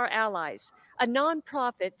Save Our Allies, a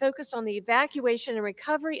nonprofit focused on the evacuation and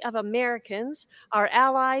recovery of Americans, our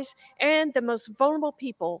allies, and the most vulnerable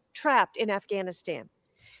people trapped in Afghanistan.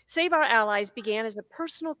 Save Our Allies began as a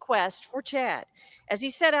personal quest for Chad as he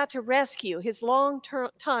set out to rescue his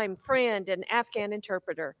long-time friend and Afghan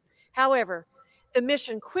interpreter. However, the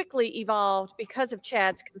mission quickly evolved because of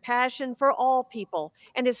Chad's compassion for all people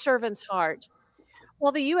and his servant's heart.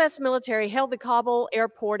 While the U.S. military held the Kabul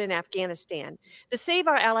airport in Afghanistan, the Save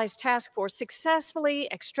Our Allies Task Force successfully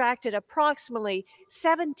extracted approximately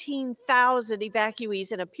 17,000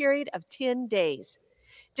 evacuees in a period of 10 days.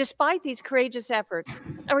 Despite these courageous efforts,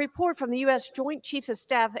 a report from the U.S. Joint Chiefs of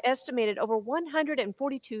Staff estimated over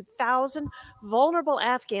 142,000 vulnerable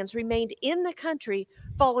Afghans remained in the country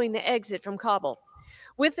following the exit from Kabul.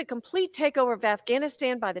 With the complete takeover of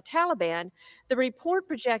Afghanistan by the Taliban, the report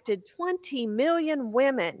projected 20 million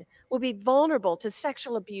women will be vulnerable to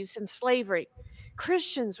sexual abuse and slavery.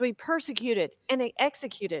 Christians would be persecuted and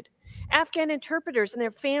executed. Afghan interpreters and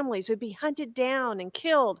their families would be hunted down and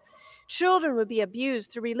killed. Children would be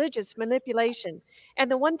abused through religious manipulation.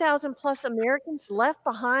 And the 1,000 plus Americans left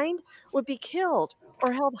behind would be killed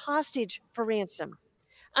or held hostage for ransom.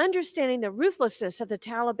 Understanding the ruthlessness of the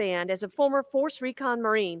Taliban as a former Force Recon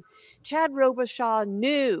Marine, Chad Robichaud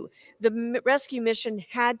knew the rescue mission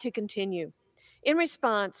had to continue. In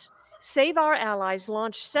response, Save Our Allies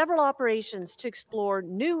launched several operations to explore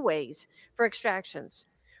new ways for extractions.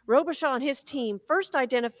 Robichaud and his team first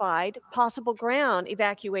identified possible ground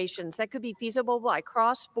evacuations that could be feasible by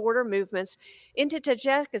cross-border movements into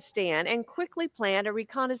Tajikistan and quickly planned a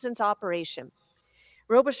reconnaissance operation.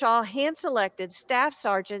 Robichaud hand-selected Staff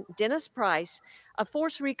Sergeant Dennis Price, a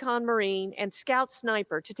Force Recon Marine and Scout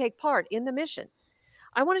Sniper, to take part in the mission.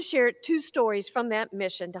 I want to share two stories from that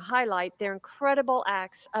mission to highlight their incredible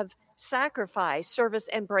acts of sacrifice, service,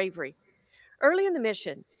 and bravery. Early in the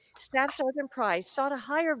mission, Staff Sergeant Price sought a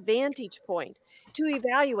higher vantage point to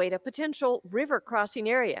evaluate a potential river crossing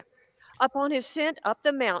area. Upon his ascent up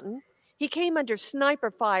the mountain, he came under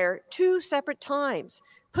sniper fire 2 separate times,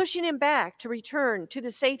 pushing him back to return to the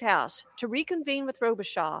safe house to reconvene with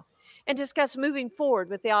Robichaud and discuss moving forward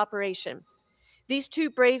with the operation. These two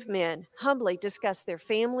brave men humbly discussed their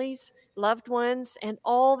families, loved ones, and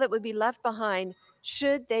all that would be left behind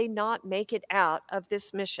should they not make it out of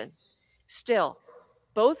this mission. Still,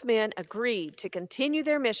 both men agreed to continue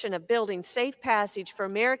their mission of building safe passage for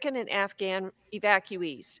American and Afghan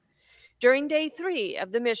evacuees. During day 3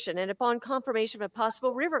 of the mission and upon confirmation of a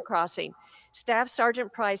possible river crossing, Staff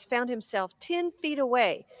Sergeant Price found himself 10 feet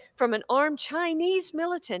away from an armed Chinese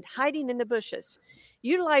militant hiding in the bushes,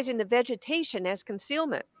 utilizing the vegetation as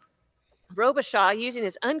concealment. Robichaud, using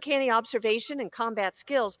his uncanny observation and combat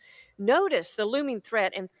skills, noticed the looming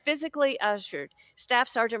threat and physically ushered Staff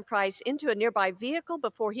Sergeant Price into a nearby vehicle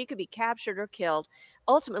before he could be captured or killed,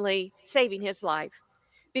 ultimately saving his life.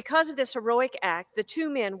 Because of this heroic act, the two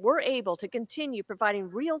men were able to continue providing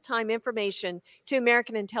real-time information to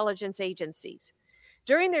American intelligence agencies.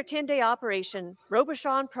 During their 10-day operation,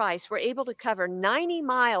 Robichaud and Price were able to cover 90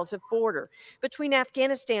 miles of border between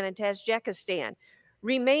Afghanistan and Tajikistan,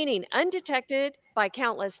 remaining undetected by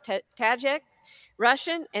countless Tajik,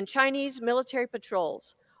 Russian, and Chinese military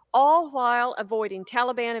patrols, all while avoiding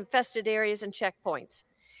Taliban-infested areas and checkpoints.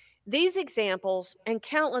 These examples and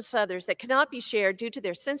countless others that cannot be shared due to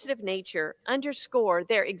their sensitive nature underscore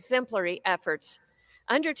their exemplary efforts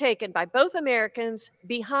undertaken by both Americans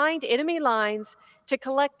behind enemy lines to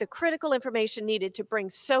collect the critical information needed to bring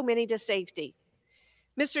so many to safety.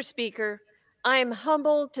 Mr. Speaker, I am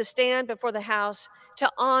humbled to stand before the House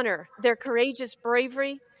to honor their courageous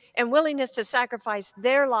bravery and willingness to sacrifice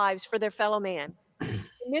their lives for their fellow man.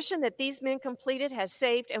 The mission that these men completed has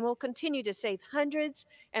saved and will continue to save hundreds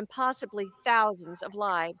and possibly thousands of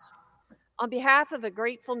lives. On behalf of a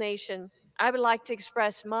grateful nation, I would like to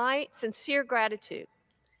express my sincere gratitude.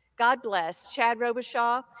 God bless Chad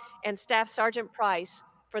Robichaud and Staff Sergeant Price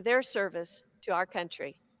for their service to our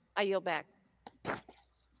country. I yield back.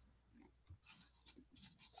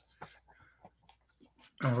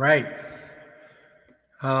 All right.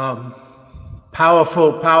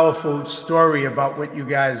 Powerful story about what you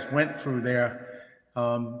guys went through there.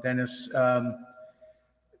 Dennis,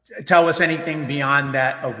 tell us anything beyond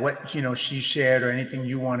that of what, she shared, or anything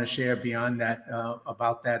you want to share beyond that,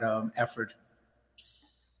 about that effort.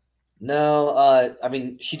 No, I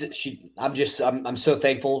mean, I'm so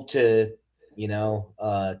thankful to,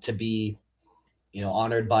 to be,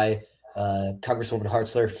 honored by Congresswoman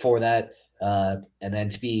Hartzler for that. And then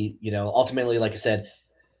to be, ultimately, like I said,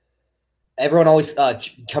 everyone always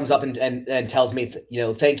comes up and tells me,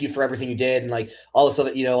 thank you for everything you did. And like all this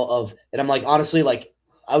other, and I'm like, honestly, like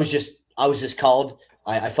I was just called.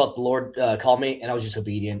 I felt the Lord call me, and I was just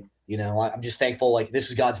obedient. I'm just thankful. Like this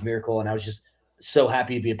was God's miracle. And I was just so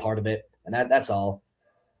happy to be a part of it. And that's all.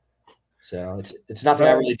 So it's nothing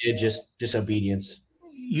I really did, just obedience.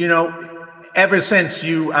 Ever since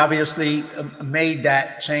you obviously made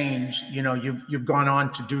that change, you've gone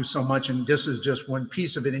on to do so much, and this is just one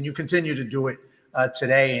piece of it, and you continue to do it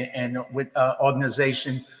today, and with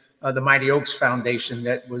organization, the Mighty Oaks Foundation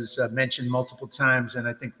that was mentioned multiple times, and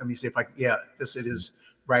I think, let me see if it is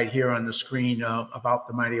right here on the screen about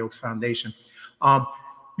the Mighty Oaks Foundation.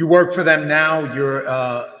 You work for them now. You're,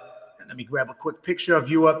 let me grab a quick picture of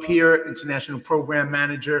you up here, International Program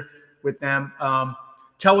Manager with them.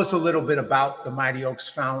 Tell us a little bit about the Mighty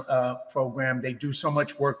Oaks program. They do so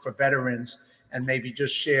much work for veterans, and maybe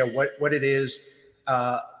just share what it is,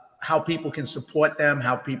 how people can support them,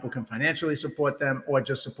 how people can financially support them, or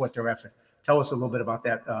just support their effort. Tell us a little bit about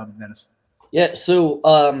that, Dennis. Yeah, so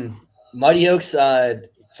Mighty Oaks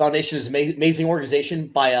Foundation is an amazing organization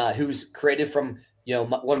by who's created from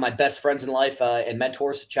one of my best friends in life and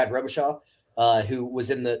mentors, Chad Robichaud, who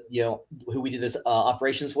was in the who we did this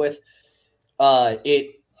operations with.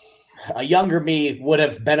 A younger me would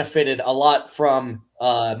have benefited a lot from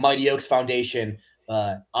Mighty Oaks Foundation.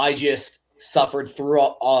 I just suffered through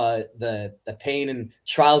the pain and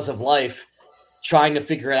trials of life, trying to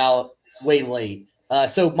figure it out way late.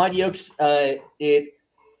 So Mighty Oaks,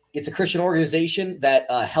 it's a Christian organization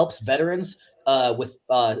that helps veterans with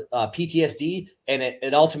PTSD, and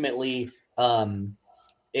it ultimately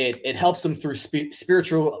it helps them through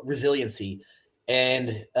spiritual resiliency.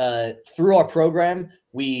 And through our program,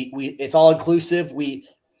 we it's all inclusive. We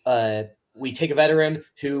take a veteran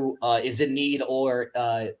who is in need, or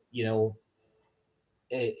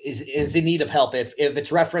is in need of help. If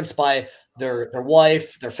it's referenced by their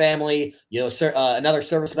wife, their family, another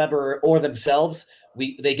service member, or themselves,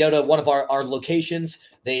 they go to one of our locations.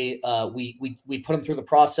 We put them through the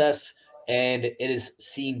process, and it has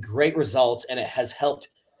seen great results, and it has helped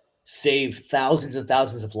save thousands and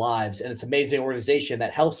thousands of lives. And it's an amazing organization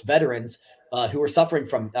that helps veterans who are suffering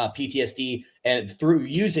from PTSD, and through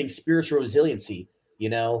using spiritual resiliency,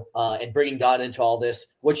 and bringing God into all this,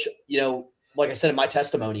 which, like I said in my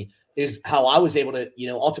testimony, is how I was able to,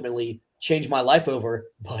 ultimately change my life over.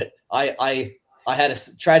 But I had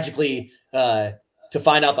to tragically to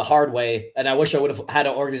find out the hard way. And I wish I would have had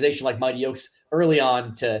an organization like Mighty Oaks early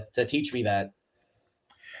on to teach me that.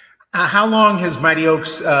 How long has Mighty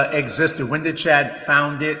Oaks existed? When did Chad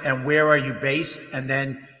found it, and where are you based? And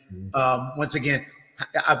then, once again,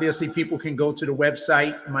 obviously people can go to the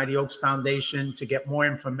website, Mighty Oaks Foundation, to get more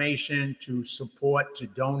information, to support, to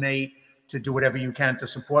donate, to do whatever you can to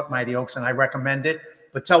support Mighty Oaks, and I recommend it.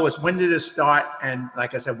 But tell us, when did it start? And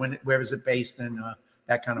like I said, where is it based, and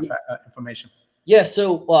that kind of information. Yeah,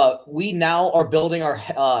 so we now are building our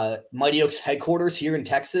Mighty Oaks headquarters here in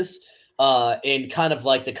Texas, in kind of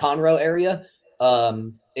like the Conroe area.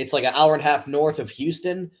 It's like an hour and a half north of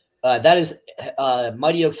Houston. That is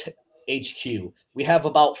Mighty Oaks HQ. We have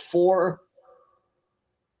about 4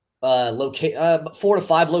 to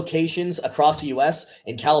 5 locations across the U.S.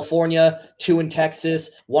 in California, 2 in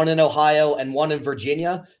Texas, 1 in Ohio, and 1 in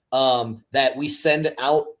Virginia. That we send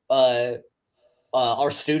out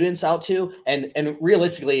our students out to, and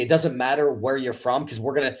realistically, it doesn't matter where you're from, because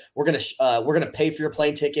we're gonna pay for your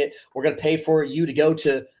plane ticket. We're gonna pay for you to go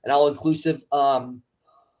to an all-inclusive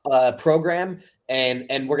program,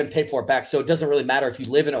 and we're gonna pay for it back. So it doesn't really matter if you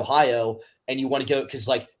live in Ohio and you want to go, because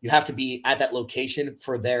like you have to be at that location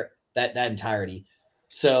for that entirety.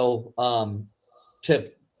 So so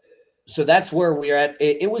that's where we're at.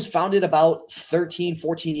 It was founded about 13,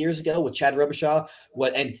 14 years ago with Chad Robichaud.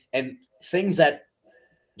 And things that,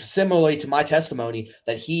 similarly to my testimony,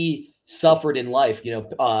 that he suffered in life,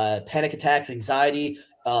 panic attacks, anxiety,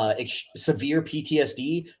 severe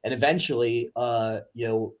PTSD, and eventually,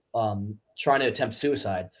 trying to attempt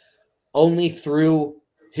suicide. Only through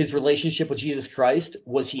his relationship with Jesus Christ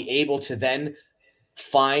was he able to then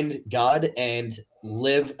find God and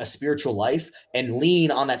live a spiritual life and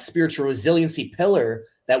lean on that spiritual resiliency pillar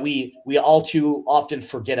that we all too often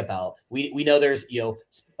forget about. We know there's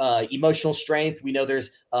emotional strength. We know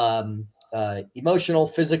there's emotional,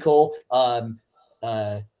 physical, and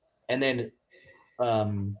then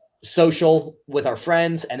social with our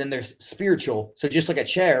friends, and then there's spiritual. So just like a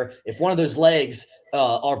chair, if one of those legs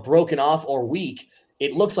are broken off or weak,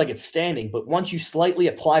 it looks like it's standing, but once you slightly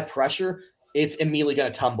apply pressure, it's immediately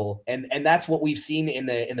going to tumble. And that's what we've seen in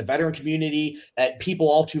the veteran community that people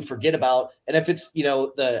all too forget about. And if it's,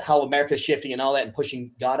 how America's shifting and all that and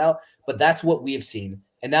pushing God out, but that's what we have seen.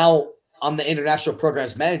 And now I'm the international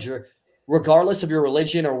programs manager. Regardless of your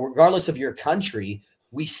religion or regardless of your country,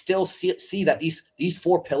 we still see that these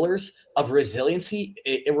 4 pillars of resiliency,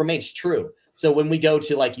 it remains true. So when we go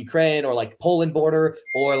to like Ukraine or like Poland border,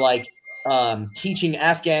 or like teaching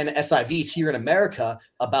Afghan SIVs here in America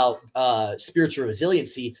about spiritual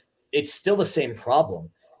resiliency, it's still the same problem.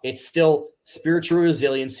 It's still spiritual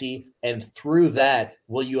resiliency, and through that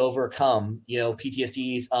will you overcome,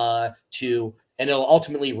 PTSDs and it'll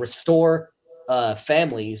ultimately restore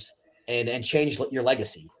families and change your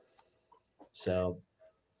legacy. So.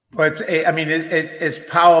 But it's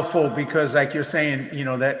powerful because, like you're saying,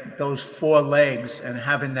 that those 4 legs and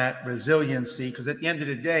having that resiliency, because at the end of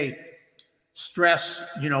the day, stress,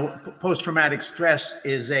 post-traumatic stress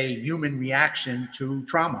is a human reaction to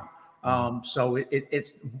trauma. So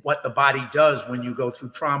it's what the body does when you go through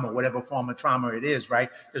trauma, whatever form of trauma it is, right?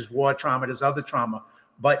 There's war trauma, there's other trauma.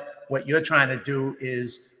 But what you're trying to do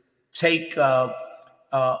is take the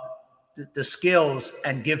skills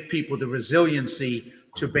and give people the resiliency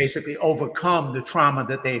to basically overcome the trauma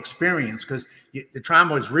that they experience, because the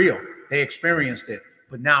trauma is real. They experienced it.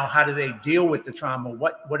 But now how do they deal with the trauma?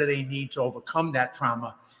 What do they need to overcome that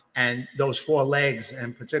trauma? And those 4 legs,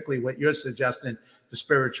 and particularly what you're suggesting, the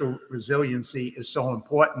spiritual resiliency, is so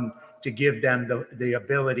important to give them the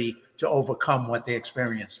ability to overcome what they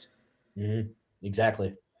experienced. Mm-hmm.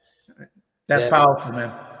 Exactly. That's powerful,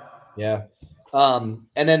 man. Yeah. And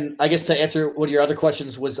then I guess to answer one of your other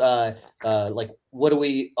questions was like, what do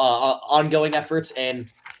we ongoing efforts? And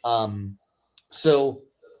so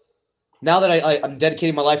now that I'm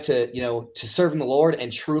dedicating my life to, to serving the Lord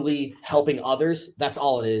and truly helping others, that's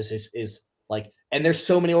all it is like, and there's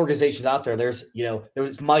so many organizations out there. There's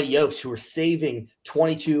Mighty Oaks who are saving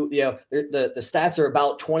 22, the stats are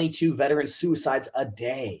about 22 veteran suicides a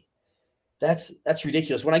day. That's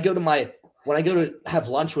ridiculous. When I go to have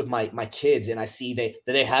lunch with my kids and I see that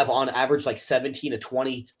they have on average like 17 to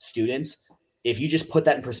 20 students, if you just put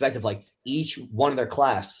that in perspective, like each one of their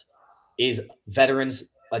class is veterans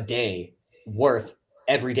a day worth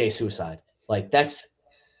everyday suicide. Like that's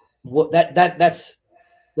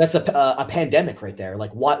a pandemic right there.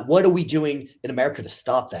 Like what are we doing in America to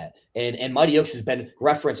stop that? And Mighty Oaks has been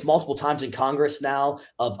referenced multiple times in Congress now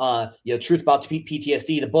of Truth About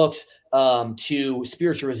PTSD, the books, to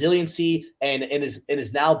spiritual resiliency, and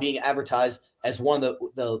is now being advertised as one of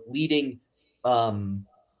the leading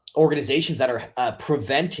organizations that are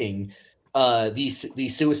preventing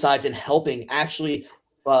these suicides and helping actually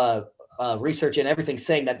research and everything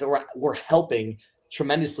saying that we're helping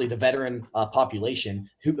tremendously the veteran population,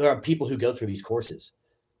 who are people who go through these courses.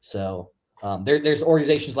 So there's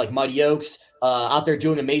organizations like Mighty Oaks out there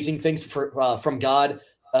doing amazing things from God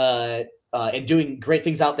and doing great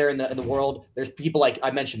things out there in the world. There's people like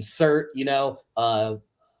I mentioned, CERT,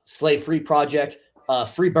 Slave Free Project,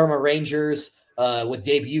 Free Burma Rangers, with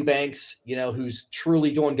Dave Eubanks, who's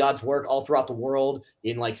truly doing God's work all throughout the world,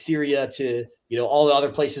 in like Syria to, all the other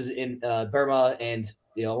places in Burma and,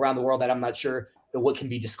 around the world that I'm not sure what can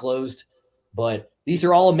be disclosed. But these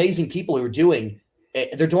are all amazing people who are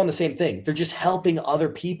they're doing the same thing. They're just helping other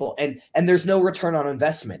people, and there's no return on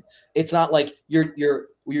investment. It's not like you're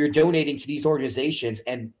donating to these organizations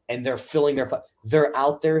and they're they're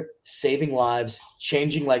out there saving lives,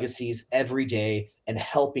 changing legacies every day, and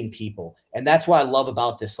helping people. And that's what I love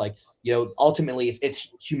about this. Like, ultimately it's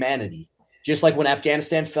humanity. Just like when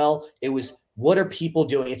Afghanistan fell, it was, what are people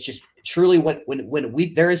doing? It's just truly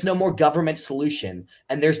when there is no more government solution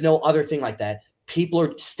and there's no other thing like that.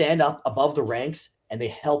 People stand up above the ranks and they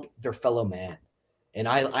help their fellow man. And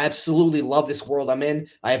I absolutely love this world I'm in.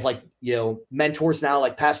 I have mentors now,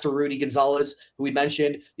 like Pastor Rudy Gonzalez, who we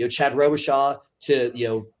mentioned, Chad Robichaud,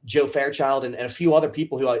 to, Joe Fairchild, and a few other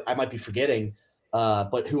people who I might be forgetting,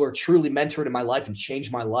 but who are truly mentored in my life and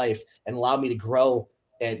changed my life and allowed me to grow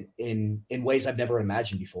in ways I've never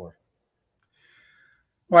imagined before.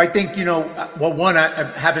 Well, I think, one,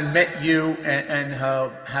 having met you and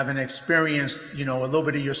having experienced, a little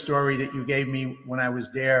bit of your story that you gave me when I was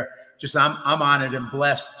there, just I'm honored and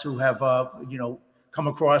blessed to have, come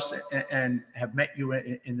across and have met you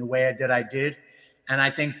in the way that I did. And I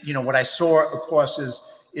think, what I saw, of course,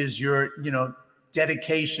 is your,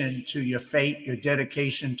 dedication to your faith, your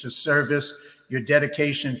dedication to service, your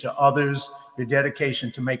dedication to others, your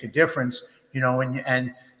dedication to make a difference,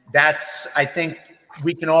 and that's, I think,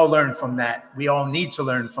 we can all learn from that. We all need to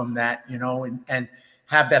learn from that, and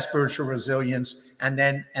have that spiritual resilience, and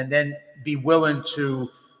then be willing to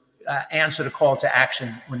answer the call to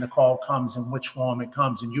action when the call comes, in which form it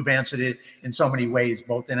comes. And you've answered it in so many ways,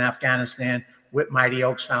 both in Afghanistan, with Mighty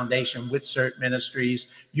Oaks Foundation, with CERT Ministries.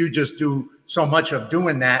 You just do so much of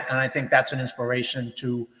doing that. And I think that's an inspiration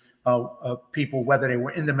to people, whether they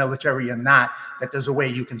were in the military or not, that there's a way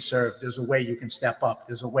you can serve. There's a way you can step up.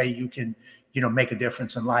 There's a way you can, make a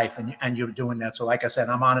difference in life. And you're doing that. So like I said,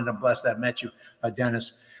 I'm honored and blessed that I met you,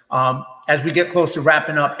 Dennis. As we get close to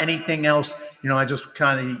wrapping up, anything else, I just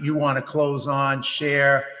you want to close on,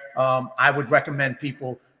 share? I would recommend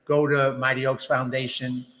people go to Mighty Oaks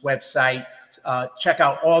Foundation website, check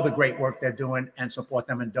out all the great work they're doing, and support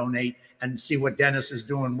them and donate and see what Dennis is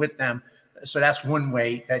doing with them. So that's one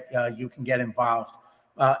way that you can get involved.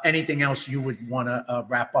 Anything else you would want to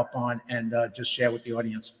wrap up on and just share with the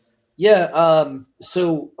audience? Yeah.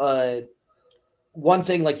 So one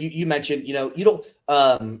thing, like you mentioned, you don't,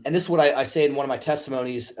 and this is what I say in one of my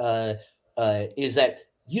testimonies, is that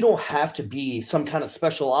you don't have to be some kind of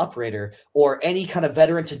special operator or any kind of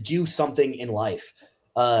veteran to do something in life.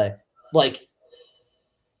 Like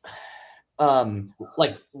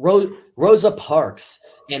Rosa Parks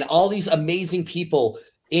and all these amazing people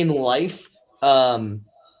in life,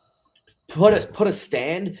 put a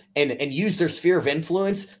stand and use their sphere of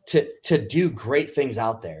influence to do great things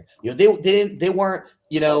out there. They weren't,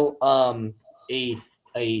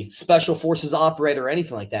 a special forces operator or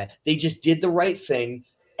anything like that. They just did the right thing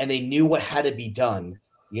and they knew what had to be done.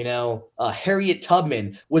 Harriet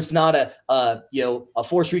Tubman was not a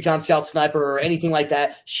Force Recon Scout sniper or anything like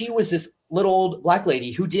that. She was this little old black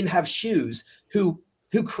lady who didn't have shoes, who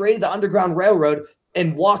created the Underground Railroad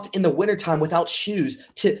and walked in the wintertime without shoes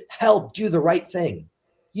to help do the right thing.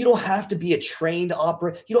 You don't have to be a trained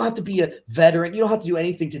operator. You don't have to be a veteran. You don't have to do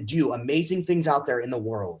anything to do amazing things out there in the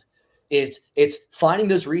world. It's finding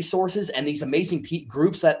those resources and these amazing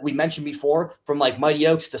groups that we mentioned before, from like Mighty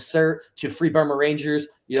Oaks to CERT to Free Burma Rangers,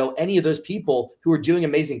 any of those people who are doing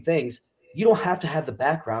amazing things. You don't have to have the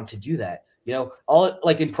background to do that. All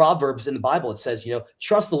like in Proverbs in the Bible, it says,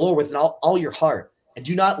 trust the Lord with all your heart and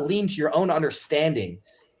do not lean to your own understanding,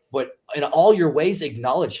 but in all your ways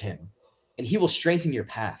acknowledge him and he will strengthen your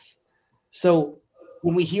path. So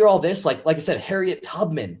when we hear all this, like I said, Harriet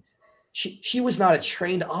Tubman, she was not a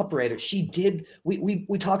trained operator. She did, we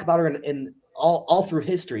talk about her in all through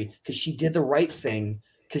history because she did the right thing,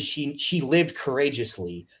 because she lived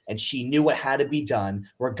courageously and she knew what had to be done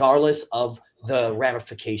regardless of the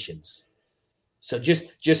ramifications. So just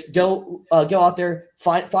go out there,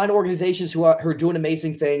 find organizations who are doing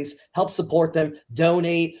amazing things, help support them,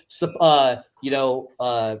 donate,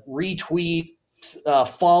 retweet,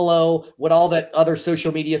 follow, what all that other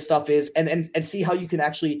social media stuff is, and see how you can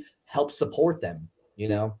actually help support them,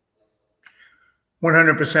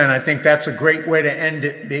 100%. I think that's a great way to end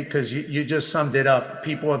it, because you just summed it up.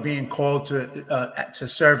 People are being called to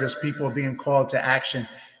service. People are being called to action.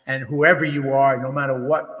 And whoever you are, no matter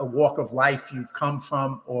what a walk of life you've come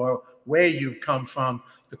from or where you've come from,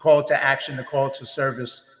 the call to action, the call to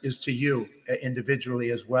service is to you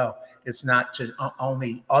individually as well. It's not to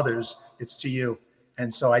only others, it's to you.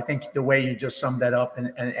 And so I think the way you just summed that up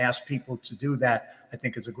and ask people to do that, I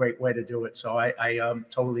think is a great way to do it. So I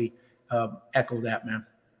totally echo that, man.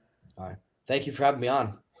 All right. Thank you for having me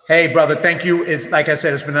on. Hey, brother, thank you. It's like I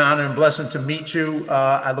said, it's been an honor and blessing to meet you.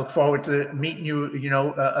 I look forward to meeting you,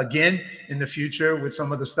 again in the future with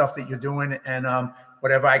some of the stuff that you're doing, and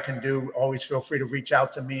whatever I can do, always feel free to reach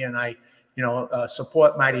out to me. And I,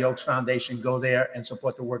 support Mighty Oaks Foundation. Go there and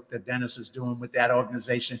support the work that Dennis is doing with that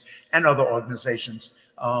organization and other organizations.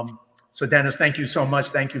 So Dennis, thank you so much.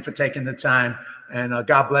 Thank you for taking the time, and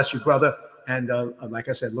God bless you, brother. And like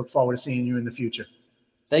I said, look forward to seeing you in the future.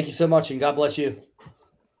 Thank you so much, and God bless you.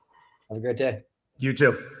 Have a great day. You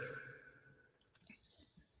too.